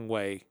the wrong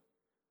way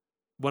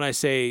when I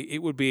say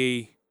it would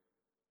be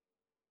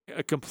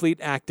a complete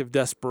act of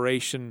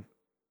desperation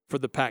for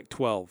the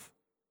Pac-12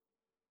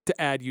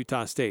 to add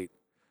Utah State.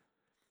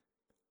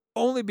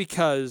 Only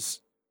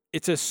because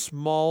it's a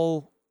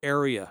small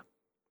area.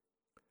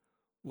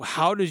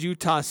 How does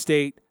Utah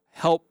State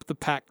help the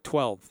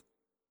Pac-12?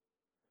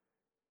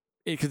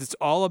 Because it's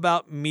all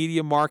about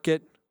media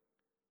market.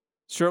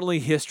 Certainly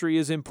history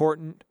is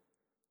important,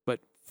 but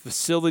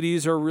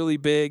facilities are really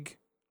big.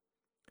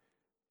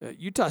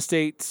 Utah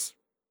State's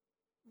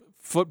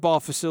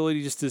football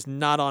facility just is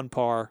not on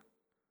par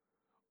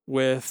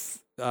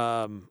with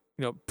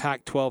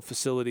Pac-12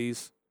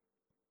 facilities.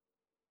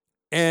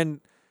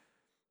 And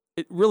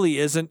it really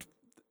isn't.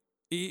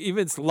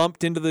 Even it's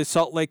lumped into the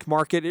Salt Lake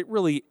market, it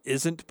really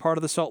isn't part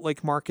of the Salt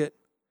Lake market.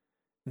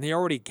 And they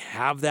already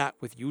have that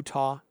with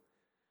Utah.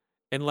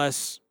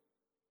 Unless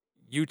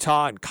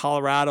Utah and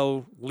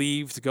Colorado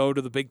leave to go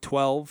to the Big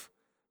 12.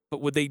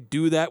 But would they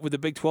do that? Would the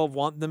Big 12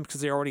 want them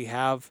because they already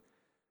have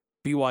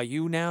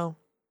BYU now?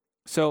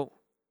 So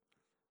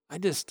I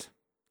don't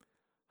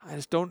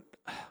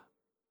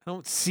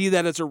see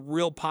that as a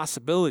real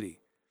possibility.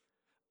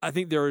 I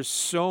think there are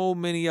so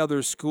many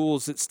other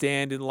schools that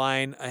stand in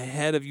line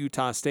ahead of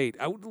Utah State.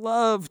 I would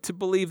love to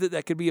believe that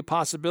that could be a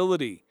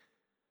possibility,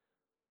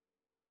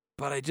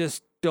 but I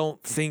just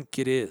don't think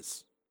it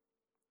is.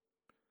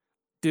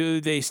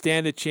 Do they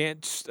stand a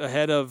chance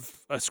ahead of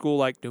a school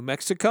like New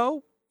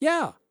Mexico?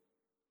 Yeah.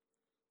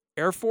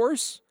 Air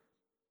Force?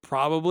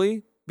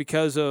 Probably,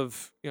 because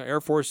of, Air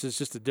Force is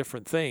just a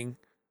different thing.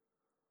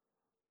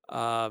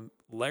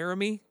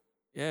 Laramie?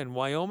 Yeah, in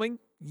Wyoming?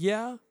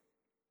 Yeah.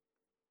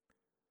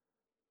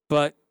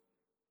 But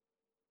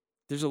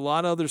there's a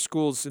lot of other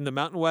schools in the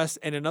Mountain West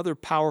and in other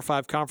Power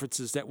 5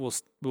 conferences that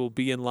will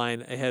be in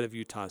line ahead of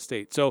Utah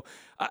State. So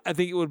I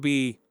think it would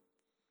be,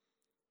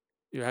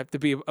 have to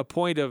be a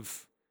point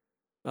of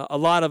a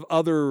lot of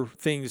other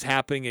things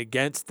happening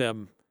against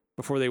them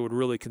before they would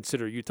really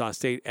consider Utah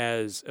State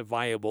as a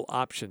viable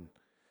option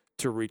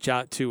to reach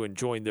out to and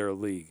join their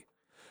league.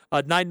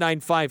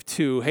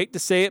 9952, hate to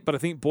say it, but I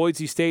think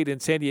Boise State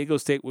and San Diego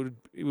State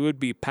would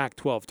be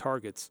Pac-12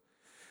 targets.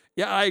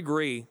 Yeah, I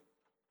agree.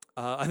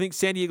 I think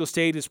San Diego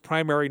State is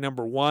primary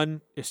number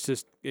one. It's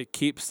just it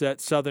keeps that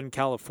Southern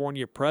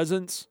California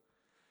presence.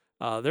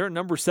 They're a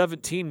number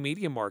 17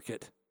 media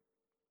market,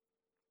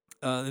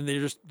 and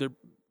they're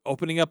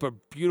opening up a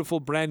beautiful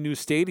brand new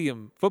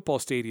football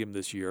stadium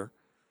this year.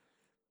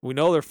 We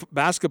know their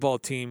basketball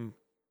team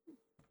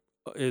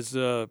is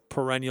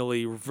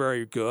perennially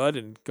very good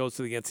and goes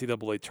to the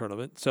NCAA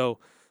tournament. So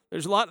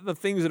there's a lot of the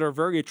things that are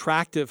very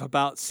attractive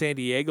about San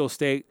Diego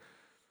State.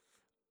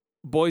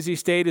 Boise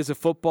State as a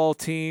football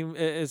team,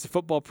 as a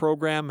football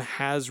program,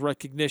 has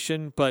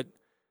recognition, but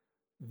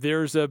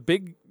there's a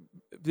big,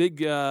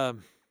 I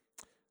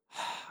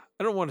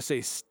don't want to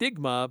say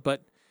stigma,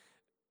 but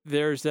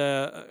there's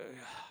an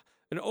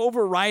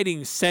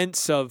overriding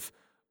sense of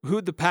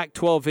who the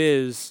Pac-12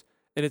 is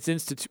and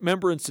its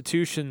member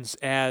institutions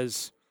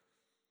as,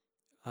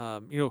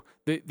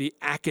 the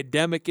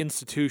academic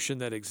institution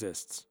that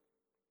exists.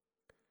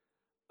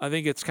 I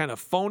think it's kind of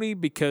phony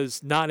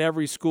because not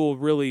every school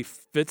really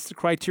fits the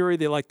criteria.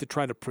 They like to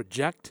try to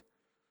project.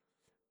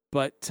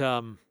 But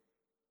I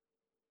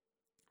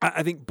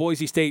think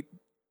Boise State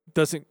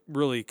doesn't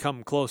really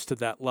come close to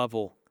that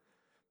level.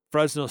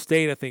 Fresno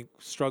State, I think,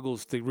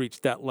 struggles to reach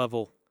that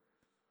level.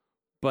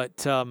 But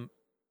the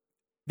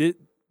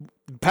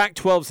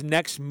Pac-12's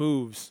next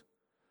moves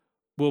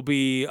will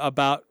be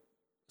about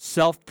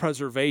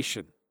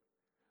self-preservation,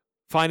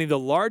 finding the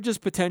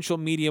largest potential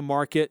media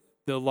market,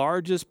 the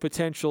largest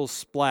potential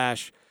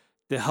splash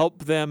to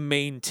help them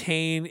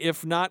maintain,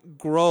 if not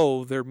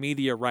grow, their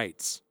media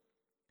rights.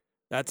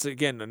 That's,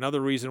 again,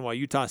 another reason why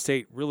Utah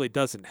State really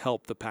doesn't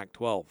help the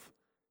Pac-12.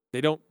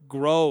 They don't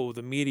grow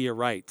the media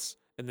rights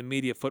and the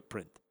media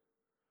footprint.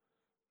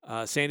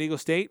 San Diego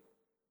State,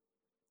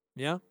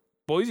 yeah.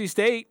 Boise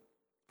State,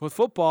 with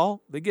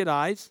football, they get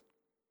eyes.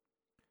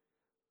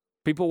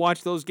 People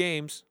watch those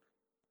games.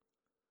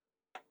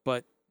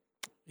 But,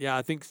 yeah,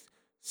 I think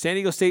San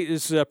Diego State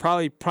is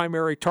probably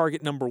primary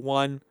target number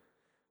one.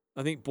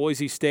 I think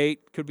Boise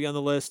State could be on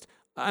the list.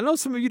 I know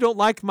some of you don't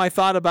like my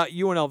thought about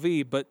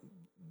UNLV, but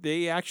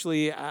they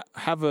actually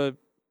have a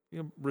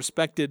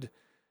respected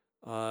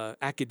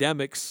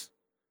academics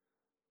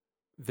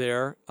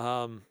there.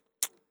 I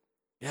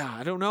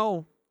don't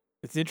know.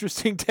 It's an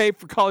interesting day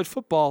for college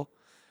football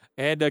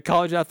and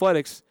college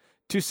athletics.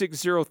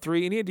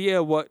 2603. Any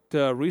idea what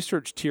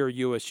research tier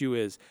USU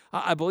is?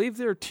 I believe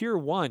they're tier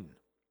 1.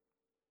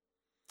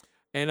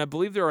 And I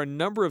believe there are a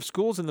number of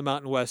schools in the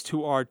Mountain West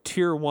who are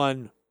tier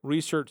 1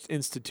 research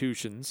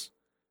institutions.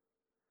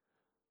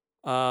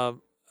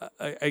 Again,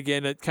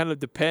 it kind of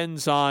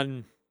depends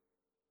on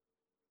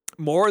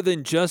more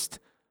than just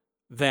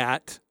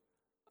that.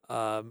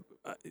 I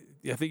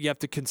think you have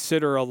to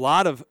consider a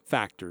lot of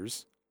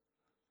factors.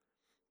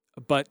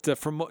 But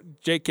from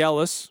Jake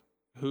Ellis,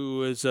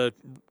 who has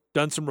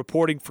done some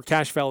reporting for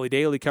Cache Valley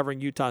Daily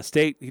covering Utah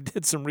State, he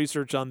did some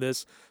research on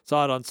this,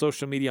 saw it on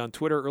social media on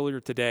Twitter earlier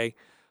today.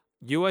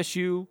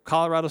 USU,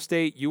 Colorado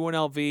State,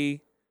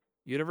 UNLV,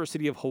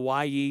 University of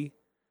Hawaii,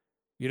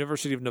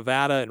 University of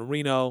Nevada and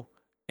Reno,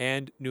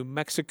 and New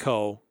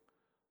Mexico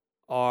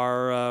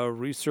are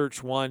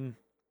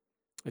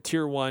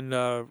Tier 1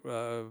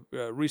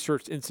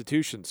 research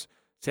institutions.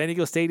 San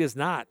Diego State is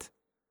not.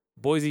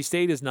 Boise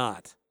State is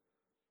not.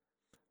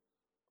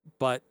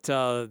 But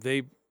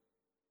they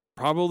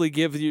probably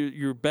give you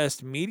your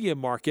best media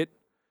market.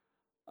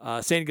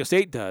 San Diego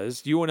State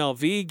does.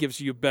 UNLV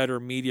gives you better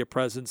media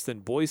presence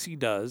than Boise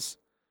does.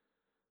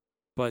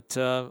 But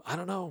I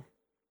don't know.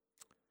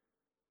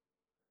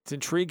 It's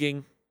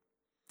intriguing.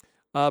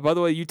 By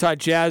the way, Utah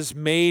Jazz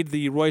made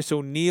the Royce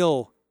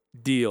O'Neal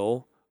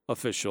deal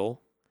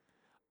official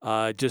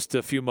just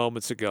a few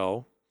moments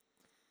ago.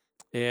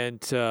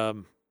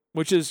 And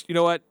which is, you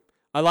know what?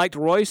 I liked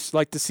Royce.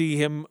 Liked to see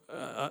him.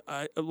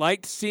 I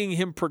liked seeing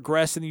him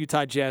progress in the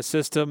Utah Jazz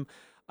system.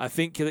 I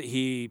think that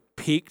he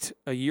peaked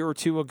a year or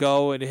two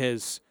ago and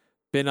has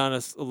been on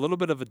a little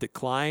bit of a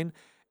decline.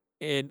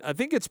 And I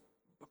think it's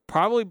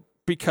probably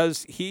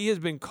because he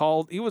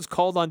was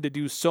called on to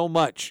do so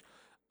much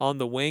on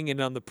the wing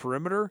and on the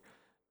perimeter,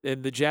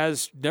 and the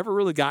Jazz never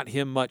really got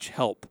him much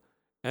help.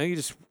 I think he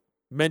just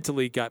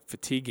mentally got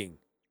fatiguing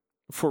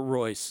for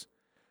Royce.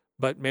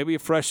 But maybe a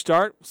fresh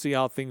start. We'll see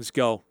how things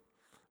go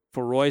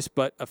for Royce.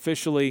 But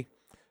officially,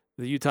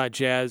 the Utah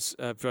Jazz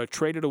have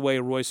traded away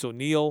Royce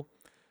O'Neal.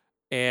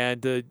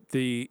 And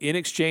in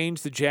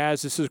exchange, the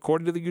Jazz, this is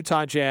according to the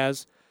Utah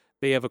Jazz,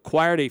 they have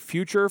acquired a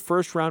future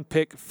first-round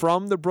pick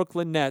from the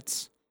Brooklyn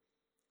Nets.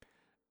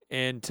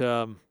 And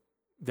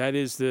that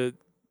is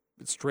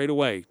straight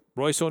away.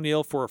 Royce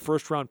O'Neal for a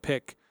first-round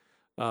pick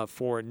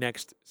for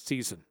next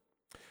season.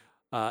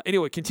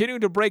 Anyway,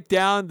 continuing to break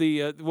down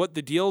what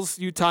the deals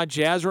Utah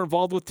Jazz are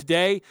involved with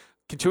today,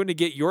 continuing to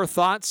get your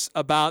thoughts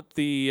about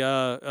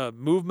the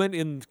movement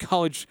in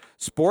college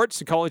sports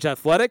and college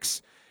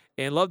athletics,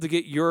 and love to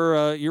get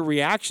your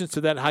reactions to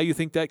that, how you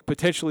think that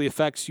potentially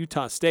affects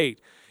Utah State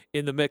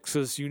in the mix,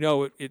 as you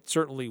know it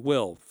certainly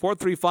will.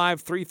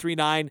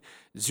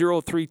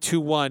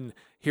 435-339-0321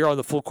 here on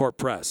the Full Court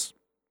Press.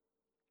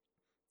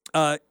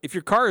 If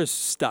your car is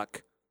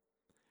stuck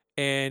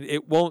and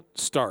it won't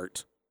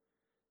start,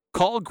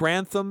 call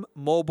Grantham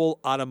Mobile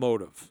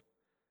Automotive.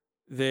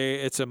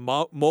 It's a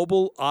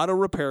mobile auto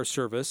repair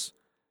service,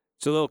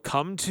 so they'll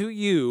come to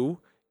you,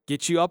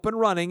 get you up and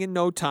running in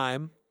no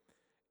time,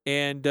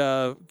 and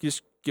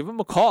just give them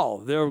a call.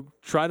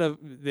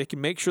 They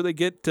can make sure they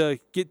get to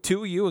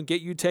you and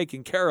get you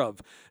taken care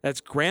of.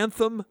 That's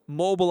Grantham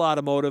Mobile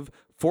Automotive,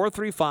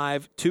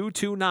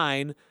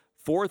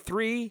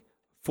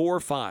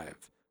 435-229-4345.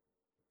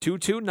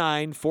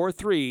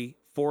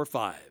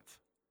 229-4345.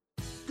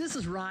 This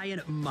is Ryan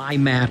at My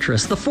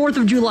Mattress. The 4th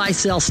of July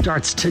sale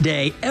starts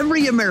today.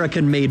 Every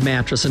American-made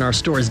mattress in our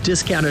store is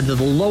discounted to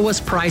the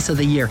lowest price of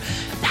the year.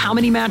 How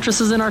many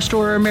mattresses in our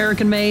store are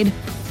American-made?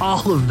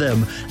 All of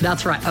them.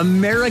 That's right,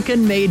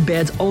 American-made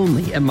beds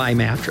only at My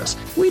Mattress.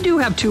 We do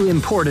have 2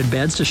 imported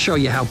beds to show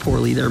you how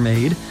poorly they're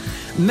made.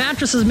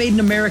 Mattresses made in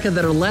America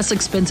that are less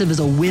expensive is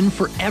a win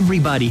for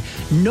everybody.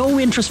 No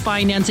interest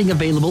financing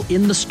available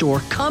in the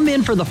store. Come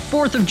in for the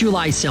 4th of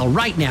July sale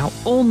right now,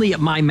 only at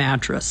My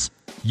Mattress.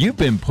 You've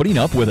been putting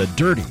up with a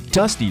dirty,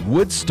 dusty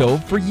wood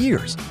stove for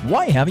years.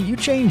 Why haven't you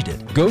changed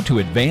it? Go to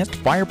Advanced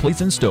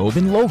Fireplace and Stove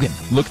in Logan.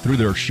 Look through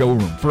their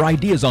showroom for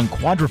ideas on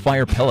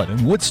Quadra-Fire pellet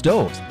and wood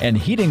stoves and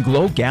Heat and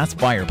Glow gas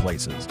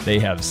fireplaces. They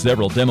have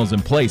several demos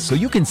in place so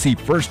you can see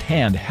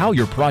firsthand how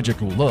your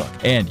project will look.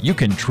 And you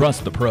can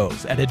trust the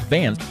pros at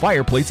Advanced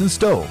Fireplace and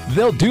Stove.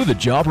 They'll do the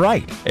job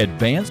right.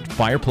 Advanced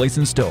Fireplace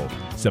and Stove,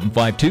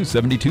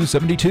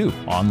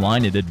 752-7272.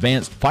 Online at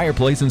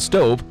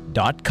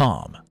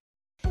advancedfireplaceandstove.com.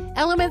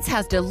 Elements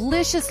has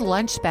delicious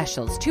lunch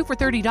specials, 2 for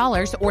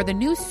 $30, or the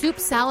new soup,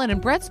 salad, and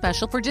bread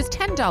special for just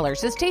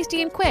 $10. It's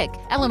tasty and quick.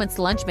 Elements'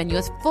 lunch menu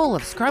is full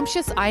of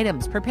scrumptious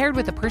items prepared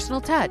with a personal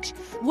touch.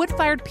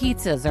 Wood-fired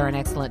pizzas are an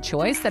excellent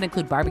choice that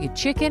include barbecue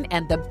chicken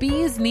and the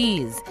bee's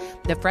knees.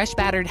 The fresh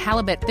battered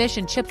halibut fish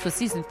and chips with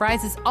seasoned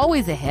fries is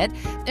always a hit.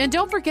 And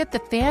don't forget the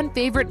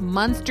fan-favorite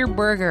Munster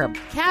Burger.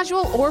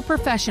 Casual or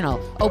professional.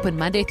 Open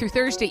Monday through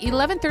Thursday,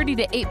 11:30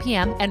 to 8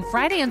 p.m. and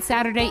Friday and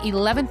Saturday,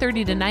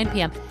 11:30 to 9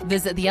 p.m.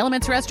 Visit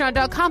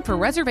theelementsrestaurant.com for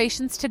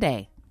reservations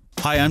today.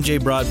 Hi, I'm Jay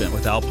Broadbent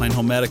with Alpine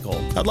Home Medical.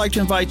 I'd like to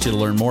invite you to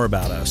learn more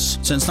about us.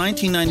 Since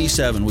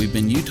 1997, we've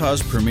been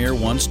Utah's premier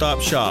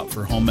one-stop shop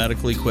for home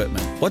medical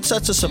equipment. What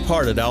sets us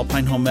apart at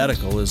Alpine Home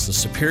Medical is the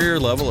superior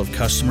level of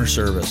customer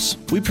service.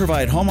 We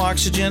provide home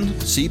oxygen,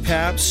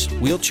 CPAPs,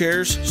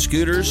 wheelchairs,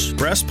 scooters,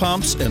 breast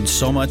pumps, and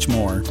so much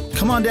more.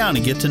 Come on down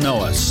and get to know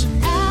us.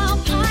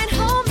 Alpine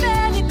Home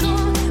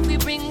Medical, we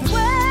bring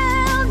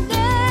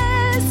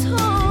wellness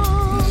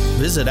home.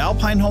 Visit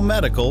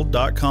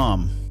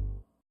alpinehomemedical.com.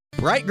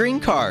 Bright green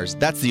cars,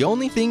 that's the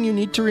only thing you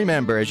need to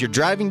remember as you're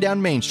driving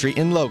down Main Street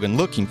in Logan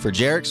looking for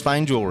Jarek's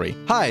Fine Jewelry.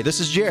 Hi, this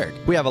is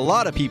Jarek. We have a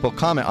lot of people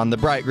comment on the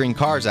bright green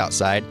cars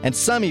outside, and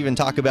some even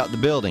talk about the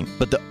building,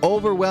 but the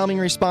overwhelming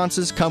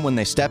responses come when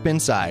they step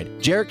inside.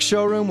 Jarek's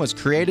showroom was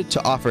created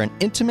to offer an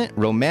intimate,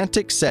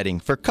 romantic setting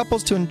for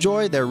couples to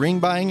enjoy their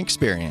ring buying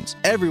experience.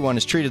 Everyone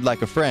is treated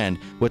like a friend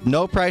with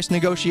no price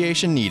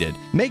negotiation needed.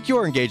 Make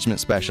your engagement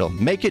special.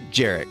 Make it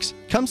Jarek's.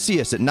 Come see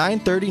us at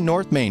 930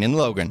 North Main in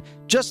Logan.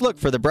 Just look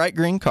for the bright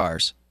green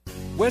cars.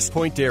 West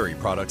Point Dairy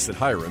Products at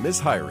Hiram is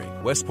hiring.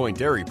 West Point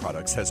Dairy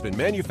Products has been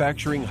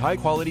manufacturing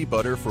high-quality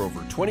butter for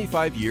over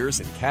 25 years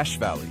in Cache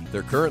Valley.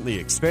 They're currently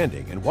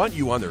expanding and want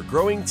you on their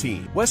growing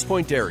team. West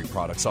Point Dairy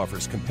Products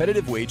offers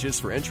competitive wages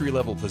for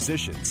entry-level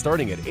positions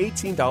starting at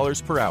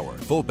 $18 per hour,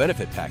 full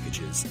benefit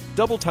packages,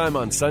 double time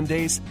on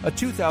Sundays, a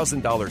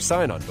 $2,000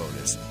 sign-on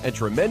bonus, and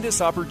tremendous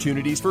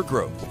opportunities for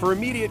growth. For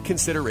immediate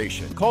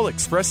consideration, call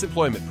Express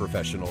Employment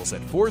Professionals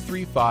at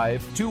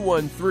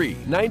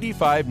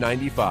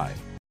 435-213-9595.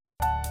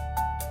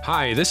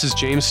 Hi, this is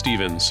James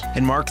Stevens.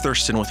 And Mark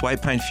Thurston with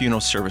White Pine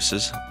Funeral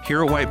Services.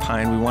 Here at White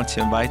Pine, we want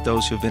to invite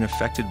those who have been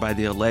affected by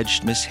the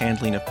alleged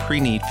mishandling of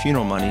pre-need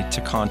funeral money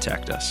to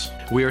contact us.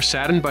 We are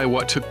saddened by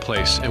what took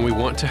place, and we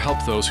want to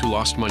help those who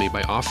lost money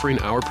by offering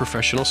our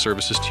professional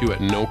services to you at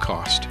no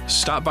cost.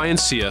 Stop by and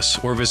see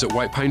us or visit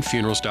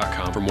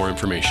whitepinefunerals.com for more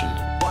information.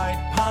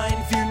 White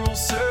Pine Funeral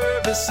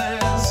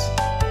Services,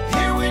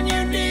 here when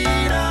you need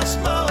us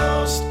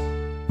most.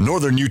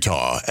 Northern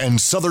Utah and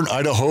Southern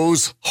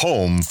Idaho's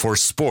home for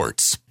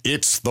sports.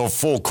 It's the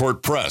Full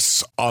Court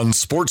Press on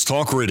Sports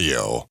Talk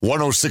Radio,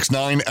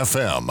 106.9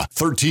 FM,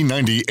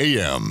 1390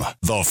 AM.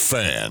 The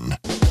Fan.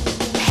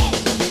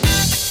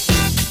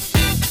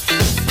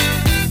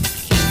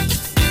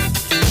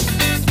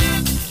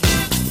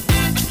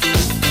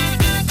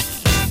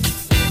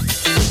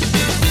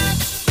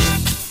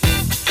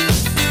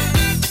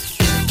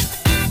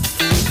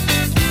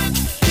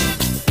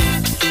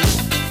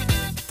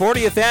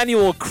 40th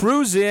annual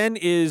Cruise In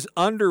is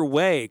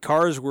underway.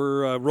 Cars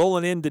were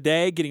rolling in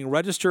today, getting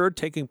registered,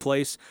 taking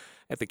place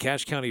at the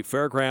Cache County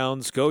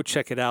Fairgrounds. Go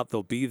check it out.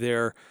 They'll be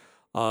there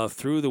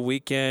through the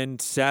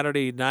weekend.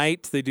 Saturday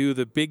night, they do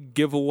the big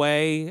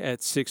giveaway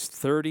at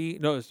 6:30.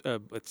 No,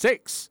 at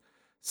 6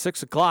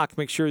 o'clock.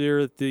 Make sure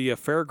you're at the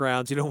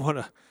fairgrounds. You don't want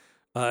to,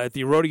 at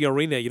the rodeo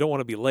arena, you don't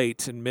want to be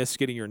late and miss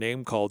getting your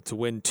name called to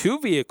win 2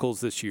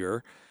 vehicles this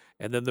year.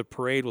 And then the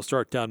parade will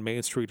start down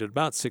Main Street at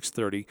about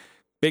 6:30.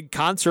 Big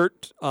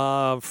concert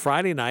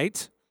Friday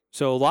night.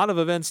 So a lot of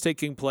events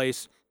taking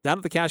place down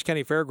at the Cache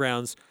County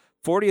Fairgrounds.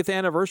 40th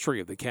anniversary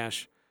of the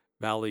Cache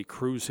Valley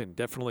Cruise-In.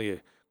 Definitely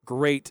a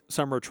great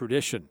summer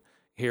tradition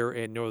here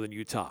in Northern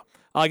Utah.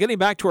 Getting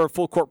back to our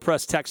Full Court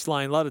Press text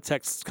line, a lot of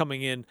texts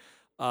coming in.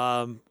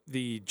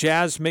 The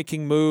Jazz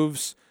making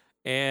moves,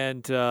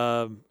 and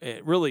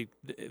really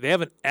they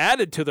haven't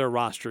added to their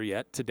roster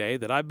yet today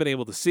that I've been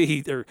able to see.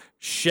 They're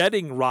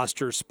shedding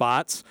roster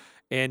spots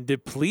and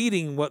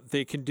depleting what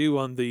they can do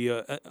on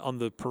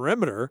the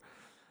perimeter,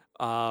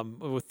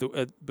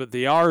 but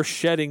they are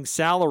shedding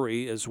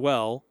salary as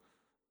well.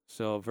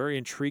 So very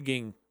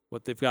intriguing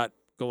what they've got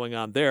going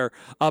on there.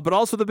 But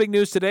also the big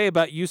news today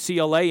about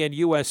UCLA and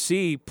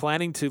USC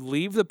planning to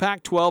leave the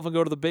Pac-12 and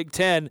go to the Big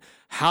Ten.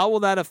 How will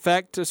that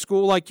affect a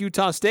school like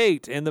Utah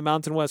State and the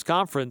Mountain West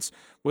Conference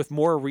with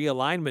more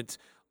realignment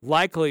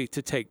likely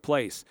to take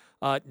place?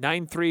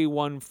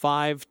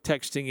 9315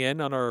 texting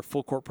in on our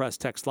Full Court Press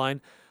text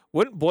line.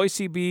 Wouldn't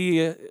Boise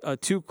be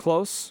too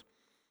close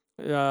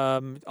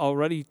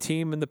already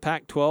team in the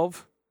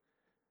Pac-12?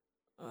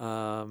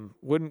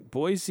 Wouldn't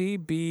Boise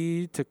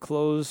be to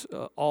close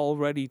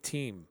already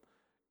team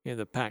in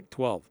the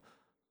Pac-12?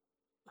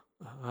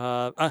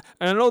 I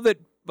know that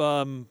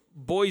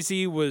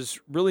Boise was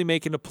really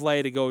making a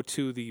play to go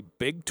to the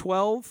Big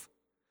 12,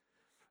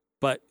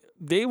 but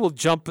they will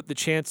jump at the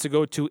chance to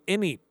go to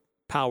any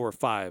Power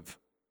 5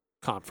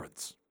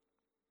 conference.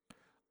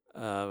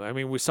 I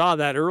mean, we saw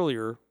that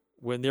earlier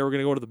when they were going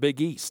to go to the Big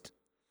East,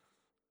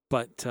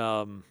 but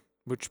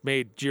which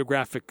made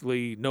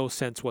geographically no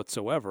sense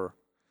whatsoever.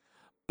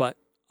 But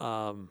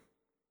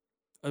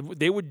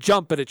they would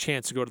jump at a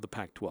chance to go to the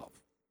Pac-12.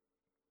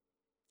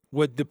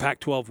 Would the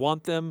Pac-12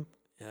 want them?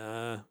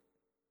 Yeah,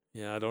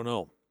 I don't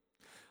know.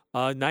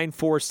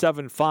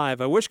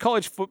 9475. I wish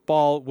college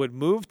football would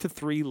move to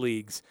 3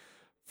 leagues.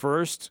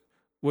 First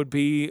would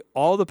be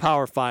all the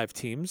Power 5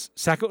 teams.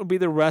 Second would be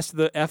the rest of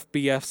the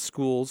FBS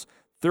schools.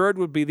 Third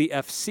would be the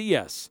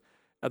FCS.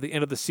 At the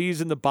end of the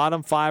season, the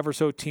bottom 5 or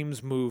so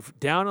teams move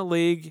down a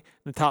league,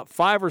 and the top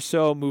 5 or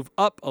so move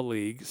up a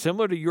league,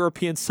 similar to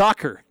European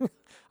soccer.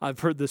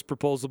 I've heard this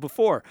proposal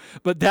before.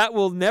 But that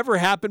will never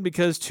happen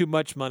because too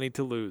much money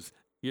to lose.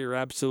 You're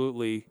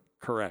absolutely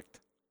correct.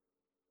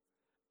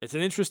 It's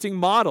an interesting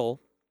model.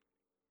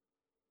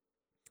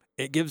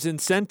 It gives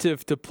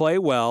incentive to play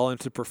well and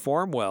to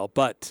perform well,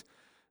 but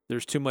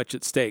there's too much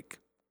at stake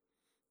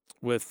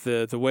with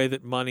the way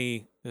that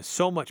there's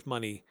so much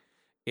money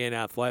in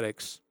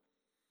athletics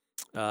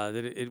that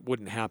it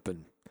wouldn't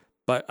happen.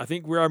 But I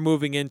think we are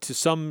moving into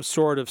some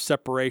sort of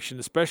separation,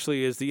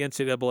 especially as the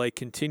NCAA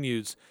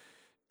continues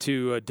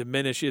to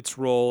diminish its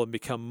role and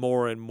become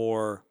more and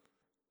more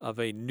of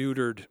a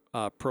neutered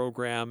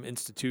program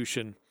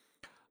institution,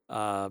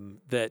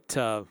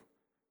 that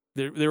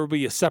there will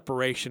be a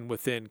separation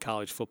within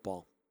college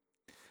football.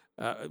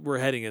 We're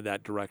heading in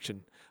that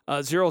direction.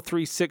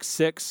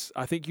 0366,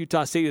 I think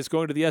Utah State is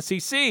going to the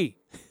SEC.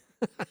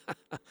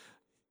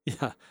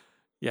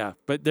 Yeah,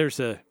 but there's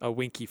a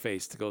winky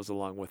face that goes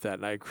along with that,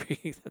 and I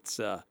agree. That's,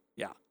 not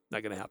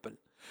going to happen.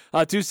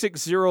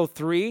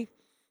 2603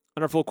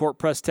 on our Full Court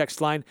Press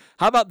text line.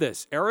 How about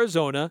this?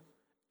 Arizona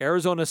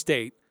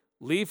State,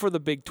 leave for the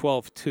Big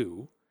 12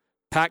 too.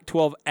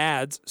 Pac-12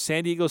 adds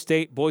San Diego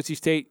State, Boise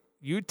State,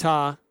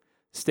 Utah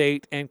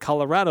State, and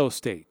Colorado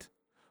State.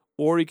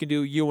 Or you can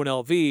do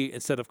UNLV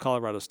instead of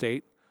Colorado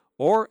State,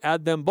 or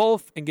add them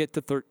both and get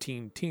to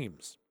 13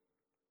 teams.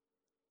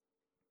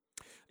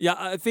 Yeah,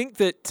 I think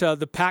that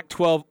the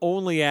Pac-12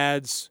 only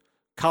adds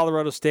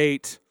Colorado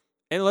State,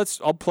 and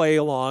I'll play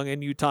along,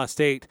 and Utah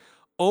State,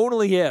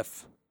 only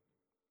if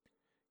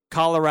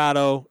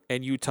Colorado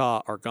and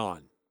Utah are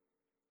gone.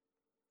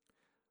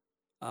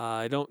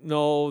 I don't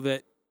know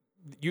that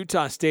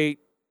Utah State,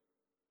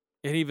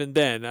 and even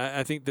then,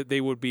 I think that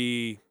they would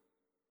be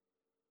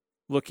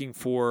looking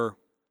for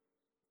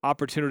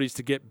opportunities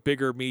to get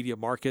bigger media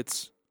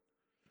markets,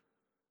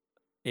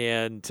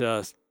 and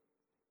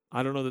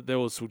I don't know that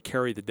those would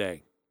carry the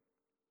day.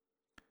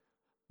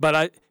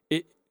 But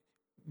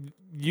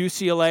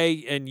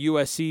UCLA and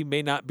USC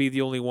may not be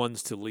the only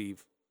ones to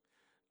leave.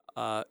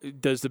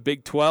 Does the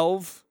Big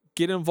 12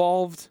 get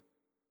involved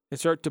and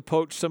start to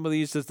poach some of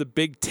these? Does the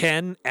Big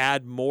 10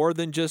 add more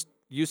than just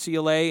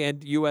UCLA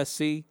and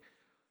USC?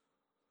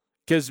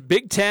 Because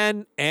Big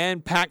 10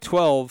 and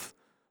Pac-12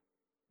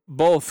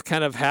 both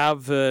kind of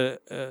have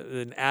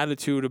an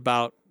attitude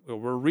about,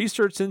 we're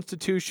research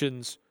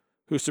institutions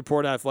who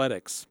support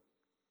athletics,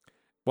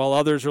 while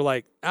others are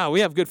like, we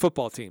have good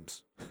football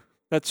teams.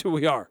 That's who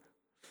we are.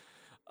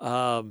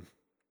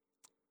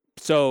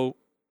 So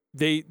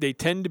they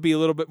tend to be a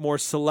little bit more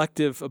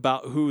selective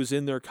about who's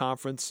in their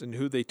conference and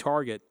who they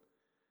target.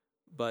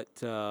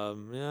 But,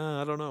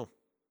 I don't know.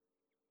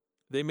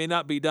 They may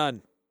not be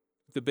done,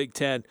 the Big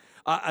 10.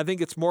 I think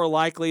it's more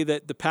likely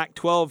that the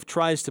Pac-12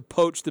 tries to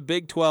poach the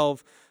Big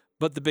 12,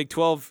 but the Big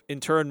 12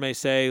 in turn may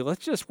say,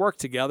 let's just work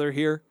together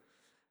here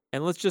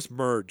and let's just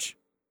merge.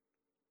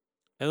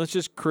 And let's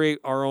just create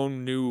our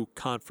own new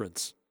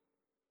conference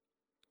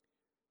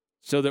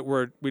so that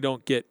we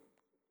don't get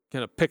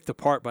kind of picked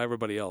apart by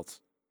everybody else.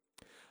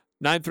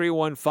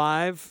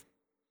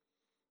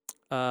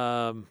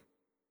 9315.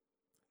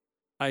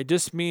 I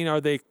just mean,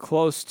 are they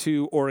close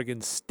to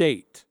Oregon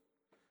State?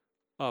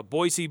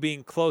 Boise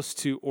being close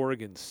to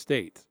Oregon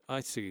State. I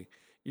see.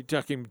 You're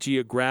talking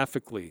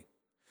geographically.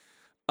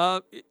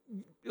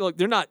 Look,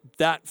 they're not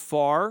that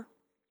far.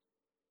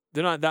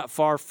 They're not that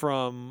far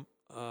from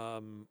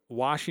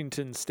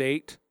Washington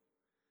State.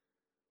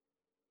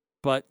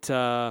 But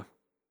that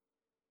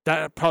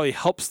probably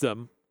helps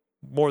them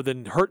more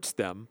than hurts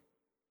them.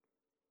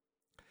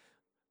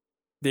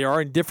 They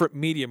are in different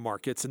media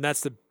markets, and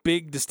that's the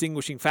big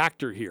distinguishing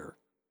factor here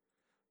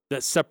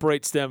that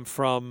separates them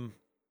from,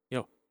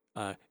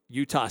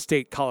 Utah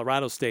State,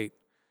 Colorado State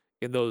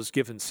in those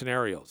given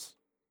scenarios.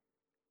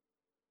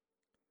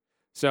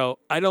 So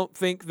I don't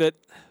think that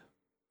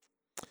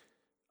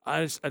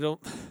I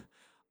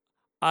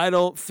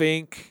don't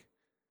think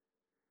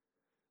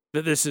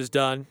that this is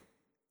done.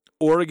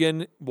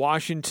 Oregon,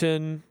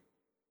 Washington,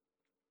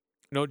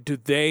 do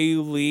they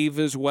leave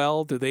as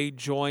well? Do they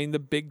join the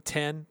Big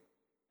 10?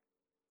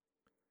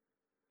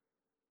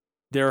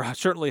 They're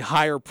certainly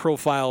higher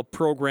profile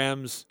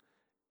programs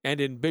and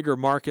in bigger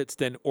markets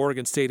than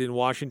Oregon State and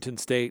Washington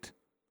State.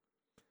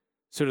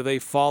 So do they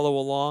follow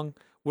along?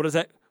 What is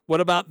that?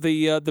 What about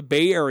the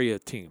Bay Area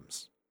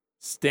teams?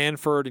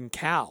 Stanford and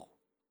Cal.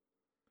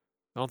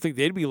 I don't think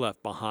they'd be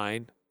left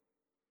behind.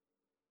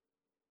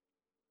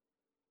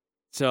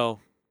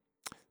 So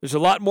there's a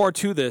lot more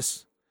to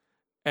this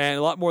and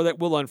a lot more that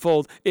will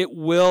unfold. It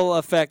will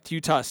affect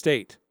Utah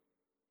State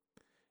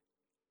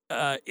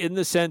in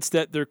the sense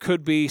that there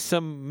could be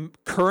some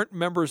current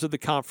members of the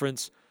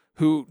conference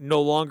who no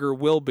longer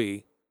will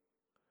be.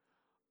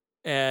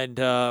 And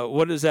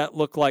what does that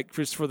look like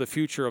just for the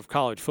future of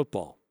college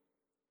football?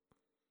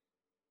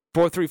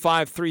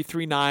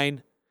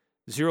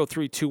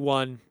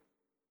 435-339-0321.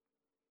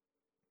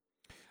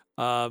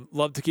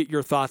 Love to get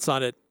your thoughts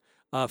on it.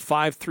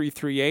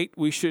 5338.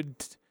 We should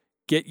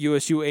get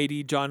USU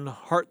AD John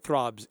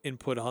Harthrob's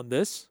input on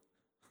this.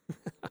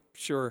 I'm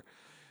sure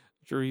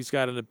he's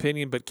got an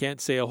opinion, but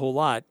can't say a whole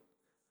lot.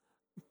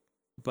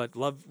 But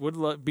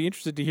would be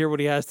interested to hear what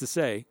he has to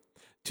say.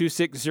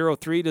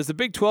 2603. Does the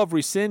Big 12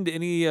 rescind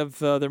any of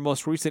their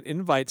most recent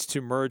invites to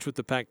merge with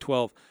the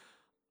Pac-12?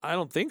 I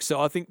don't think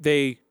so. I think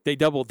they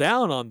double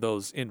down on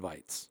those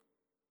invites.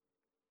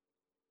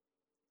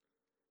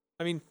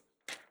 I mean,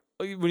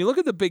 when you look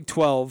at the Big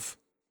 12,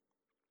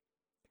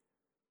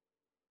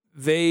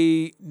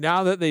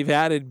 now that they've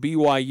added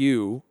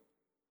BYU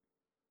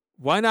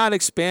why not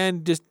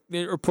expand just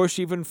or push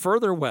even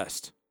further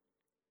west?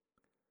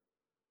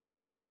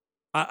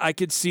 I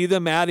could see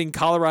them adding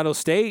Colorado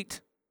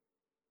State.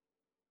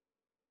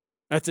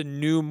 That's a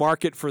new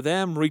market for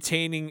them,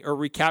 retaining or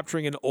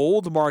recapturing an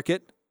old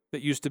market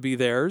that used to be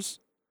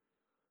theirs.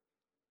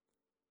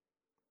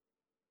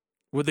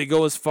 Would they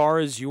go as far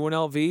as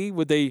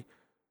UNLV?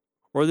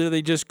 Or do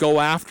they just go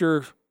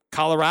after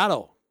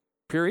Colorado,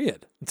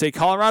 period, and say,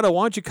 Colorado,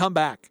 why don't you come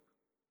back?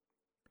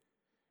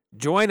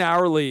 Join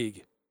our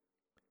league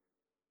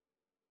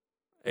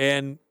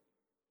and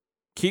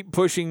keep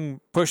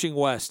pushing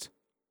west.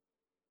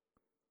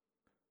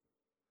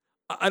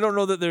 I don't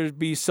know that there'd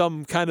be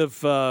some kind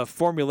of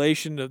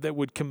formulation that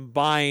would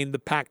combine the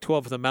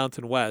Pac-12 with the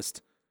Mountain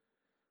West.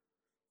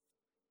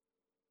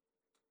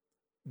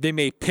 They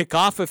may pick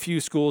off a few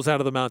schools out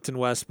of the Mountain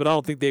West, but I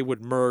don't think they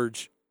would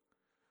merge.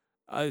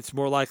 It's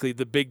more likely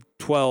the Big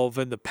 12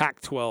 and the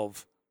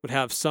Pac-12 would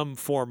have some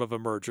form of a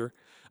merger.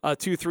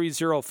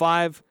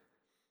 2305,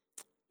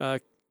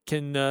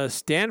 can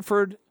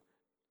Stanford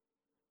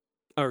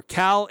or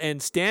Cal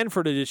and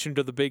Stanford addition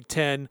to the Big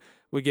 10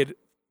 would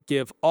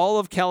give all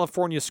of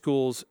California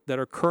schools that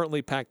are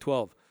currently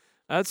Pac-12.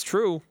 That's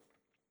true.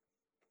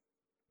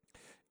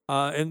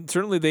 And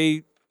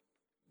certainly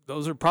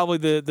those are probably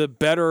the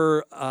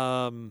better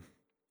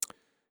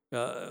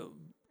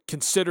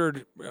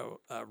considered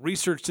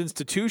research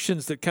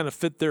institutions that kind of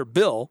fit their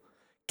bill.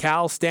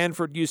 Cal,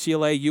 Stanford,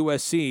 UCLA,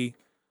 USC,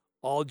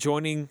 all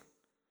joining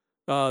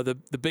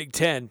the Big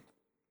Ten,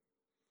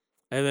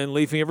 and then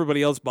leaving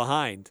everybody else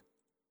behind.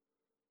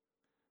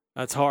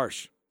 That's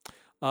harsh.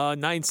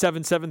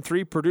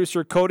 9773,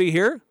 producer Cody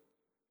here.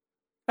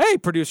 Hey,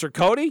 producer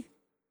Cody.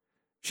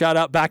 Shout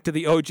out back to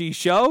the OG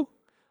show.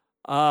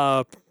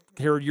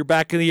 Here, you're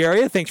back in the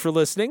area. Thanks for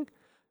listening.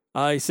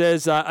 He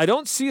says, I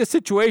don't see a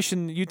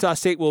situation Utah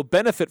State will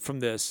benefit from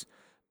this,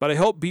 but I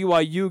hope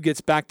BYU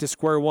gets back to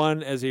square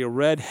one as a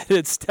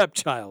red-headed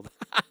stepchild.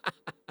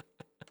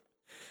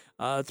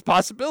 It's a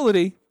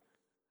possibility.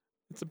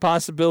 It's a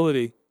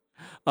possibility.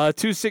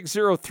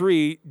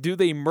 2603, do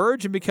they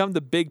merge and become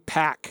the Big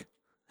Pac?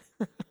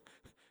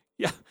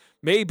 Yeah,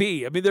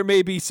 maybe. I mean, there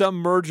may be some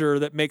merger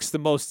that makes the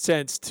most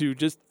sense to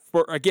just,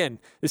 for again,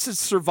 this is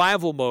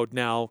survival mode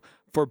now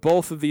for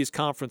both of these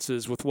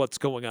conferences with what's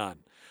going on.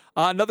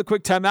 Another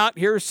quick timeout.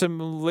 Here's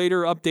some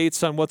later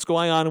updates on what's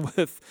going on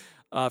with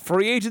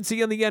free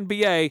agency in the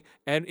NBA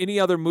and any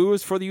other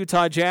moves for the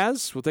Utah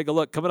Jazz. We'll take a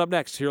look coming up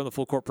next here on the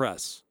Full Court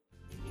Press.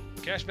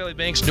 Cache Valley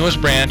Bank's newest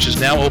branch is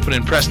now open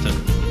in Preston.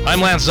 I'm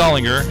Lance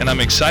Zollinger, and I'm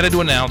excited to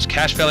announce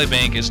Cache Valley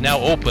Bank is now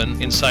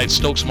open inside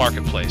Stokes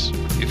Marketplace.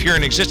 If you're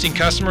an existing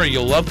customer,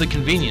 you'll love the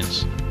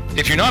convenience.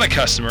 If you're not a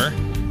customer,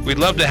 we'd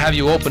love to have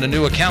you open a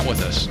new account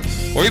with us,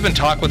 or even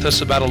talk with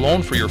us about a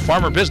loan for your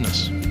farm or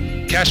business.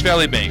 Cache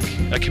Valley Bank,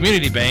 a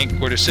community bank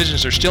where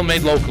decisions are still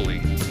made locally,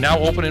 now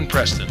open in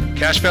Preston.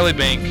 Cache Valley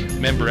Bank,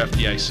 member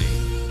FDIC.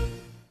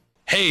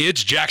 Hey,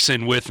 it's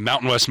Jackson with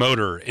Mountain West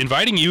Motor,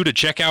 inviting you to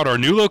check out our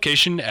new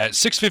location at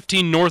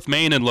 615 North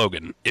Main in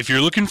Logan. If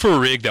you're looking for a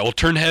rig that will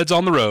turn heads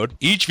on the road,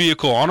 each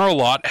vehicle on our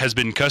lot has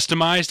been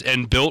customized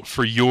and built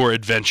for your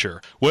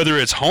adventure. Whether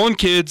it's hauling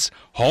kids,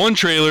 hauling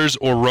trailers,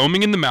 or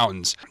roaming in the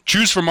mountains,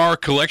 choose from our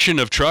collection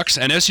of trucks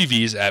and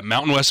SUVs at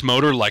Mountain West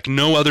Motor like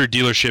no other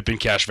dealership in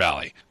Cache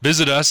Valley.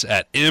 Visit us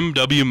at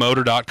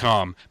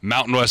mwmotor.com.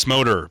 Mountain West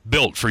Motor,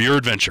 built for your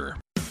adventure.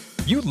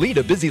 You lead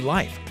a busy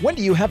life. When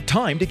do you have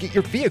time to get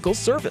your vehicle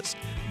serviced?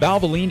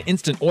 Valvoline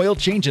Instant Oil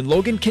Change in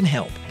Logan can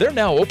help. They're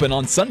now open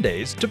on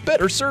Sundays to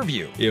better serve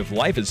you. If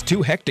life is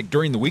too hectic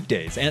during the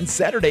weekdays and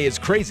Saturday is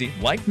crazy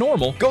like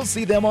normal, go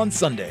see them on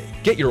Sunday.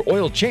 Get your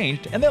oil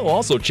changed and they'll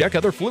also check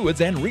other fluids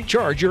and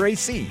recharge your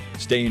AC.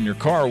 Stay in your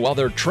car while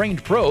their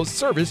trained pros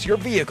service your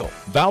vehicle.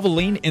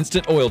 Valvoline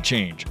Instant Oil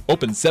Change.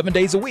 Open 7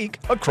 days a week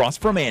across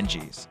from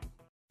Angie's.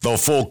 The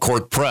Full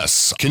Court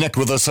Press. Connect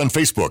with us on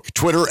Facebook,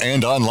 Twitter,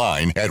 and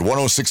online at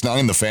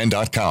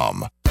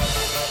 1069thefan.com.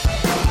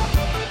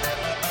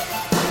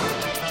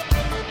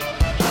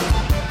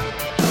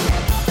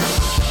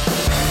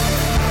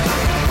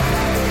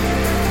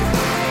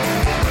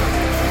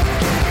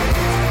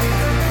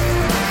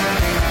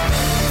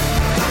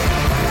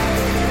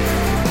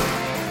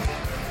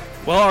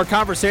 Well, our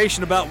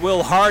conversation about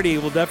Will Hardy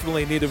will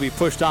definitely need to be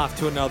pushed off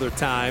to another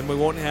time. We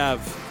won't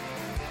have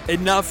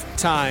enough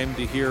time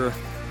to hear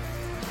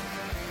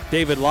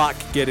David Locke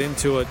get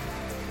into it.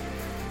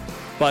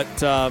 But,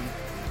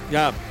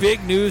 yeah,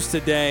 big news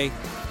today.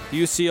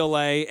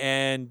 UCLA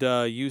and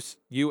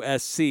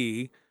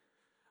USC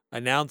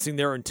announcing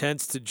their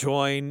intents to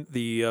join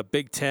the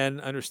Big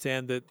Ten. I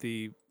understand that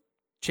the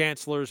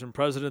chancellors and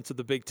presidents of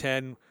the Big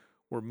Ten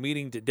were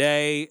meeting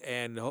today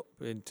and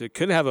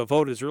could have a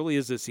vote as early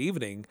as this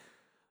evening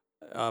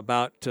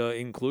about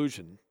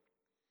inclusion.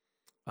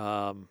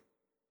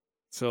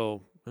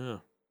 So, yeah.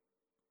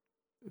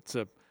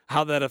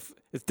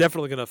 It's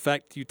definitely going to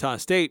affect Utah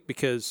State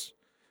because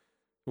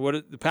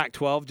the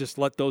Pac-12 just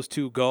let those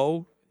two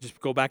go, just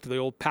go back to the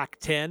old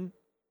Pac-10,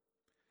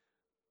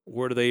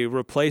 or do they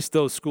replace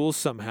those schools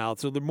somehow?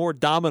 So there are more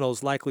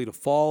dominoes likely to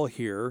fall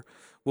here.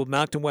 Will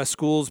Mountain West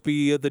schools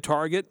be the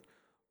target,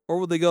 or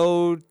will they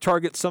go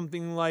target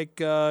something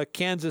like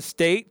Kansas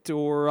State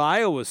or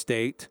Iowa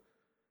State?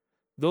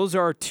 Those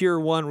are Tier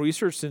 1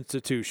 research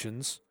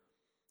institutions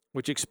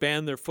which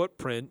expand their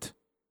footprint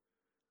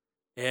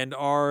and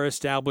are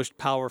established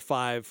Power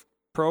 5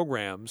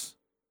 programs.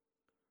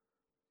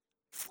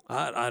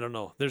 I don't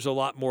know. There's a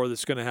lot more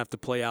that's going to have to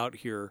play out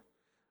here.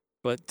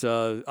 But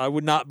I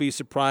would not be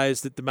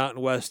surprised that the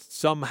Mountain West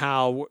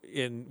somehow,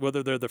 in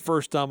whether they're the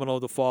first domino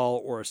to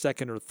fall or a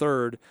second or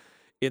third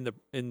in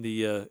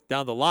the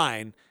down the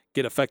line,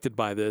 get affected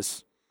by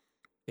this,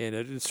 and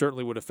it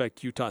certainly would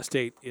affect Utah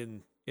State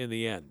in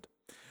the end.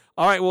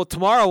 All right, well,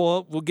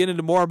 tomorrow we'll get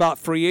into more about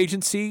free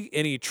agency,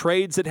 any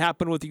trades that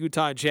happen with the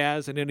Utah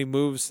Jazz, and any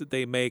moves that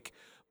they make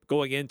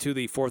going into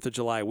the 4th of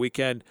July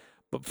weekend.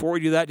 But before we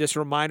do that, just a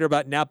reminder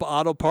about Napa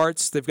Auto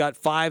Parts. They've got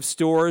 5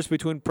 stores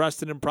between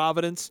Preston and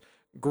Providence.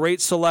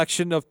 Great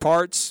selection of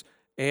parts,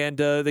 and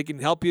they can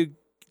help you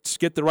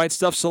get the right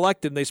stuff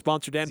selected. They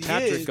sponsor Dan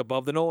Patrick,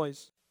 Above the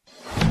Noise.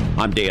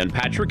 I'm Dan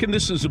Patrick, and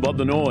this is Above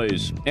the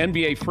Noise.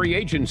 NBA free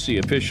agency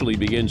officially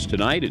begins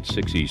tonight at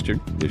 6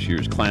 Eastern. This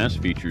year's class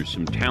features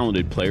some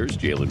talented players.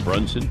 Jalen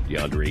Brunson,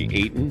 DeAndre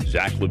Ayton,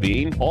 Zach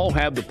LaVine, all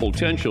have the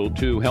potential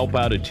to help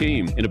out a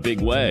team in a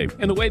big way.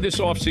 And the way this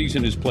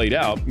offseason is played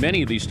out,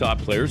 many of these top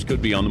players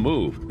could be on the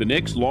move. The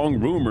Knicks long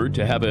rumored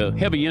to have a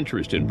heavy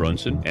interest in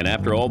Brunson, and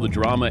after all the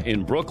drama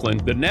in Brooklyn,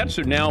 the Nets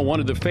are now one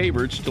of the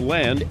favorites to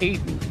land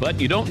Ayton.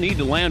 But you don't need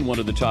to land one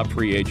of the top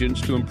free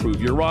agents to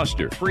improve your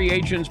roster. Free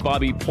agents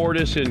Bobby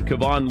Portis and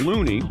Kevon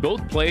Looney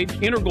both played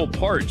integral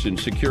parts in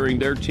securing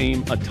their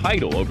team a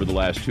title over the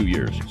last 2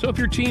 years. So if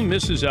your team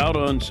misses out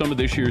on some of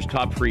this year's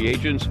top free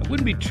agents, I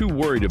wouldn't be too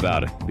worried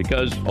about it,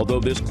 because although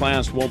this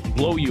class won't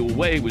blow you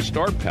away with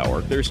star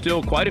power, there's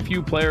still quite a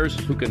few players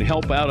who can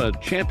help out a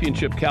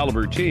championship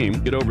caliber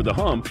team get over the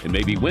hump and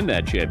maybe win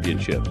that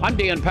championship. I'm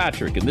Dan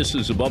Patrick, and this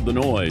is Above the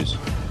Noise.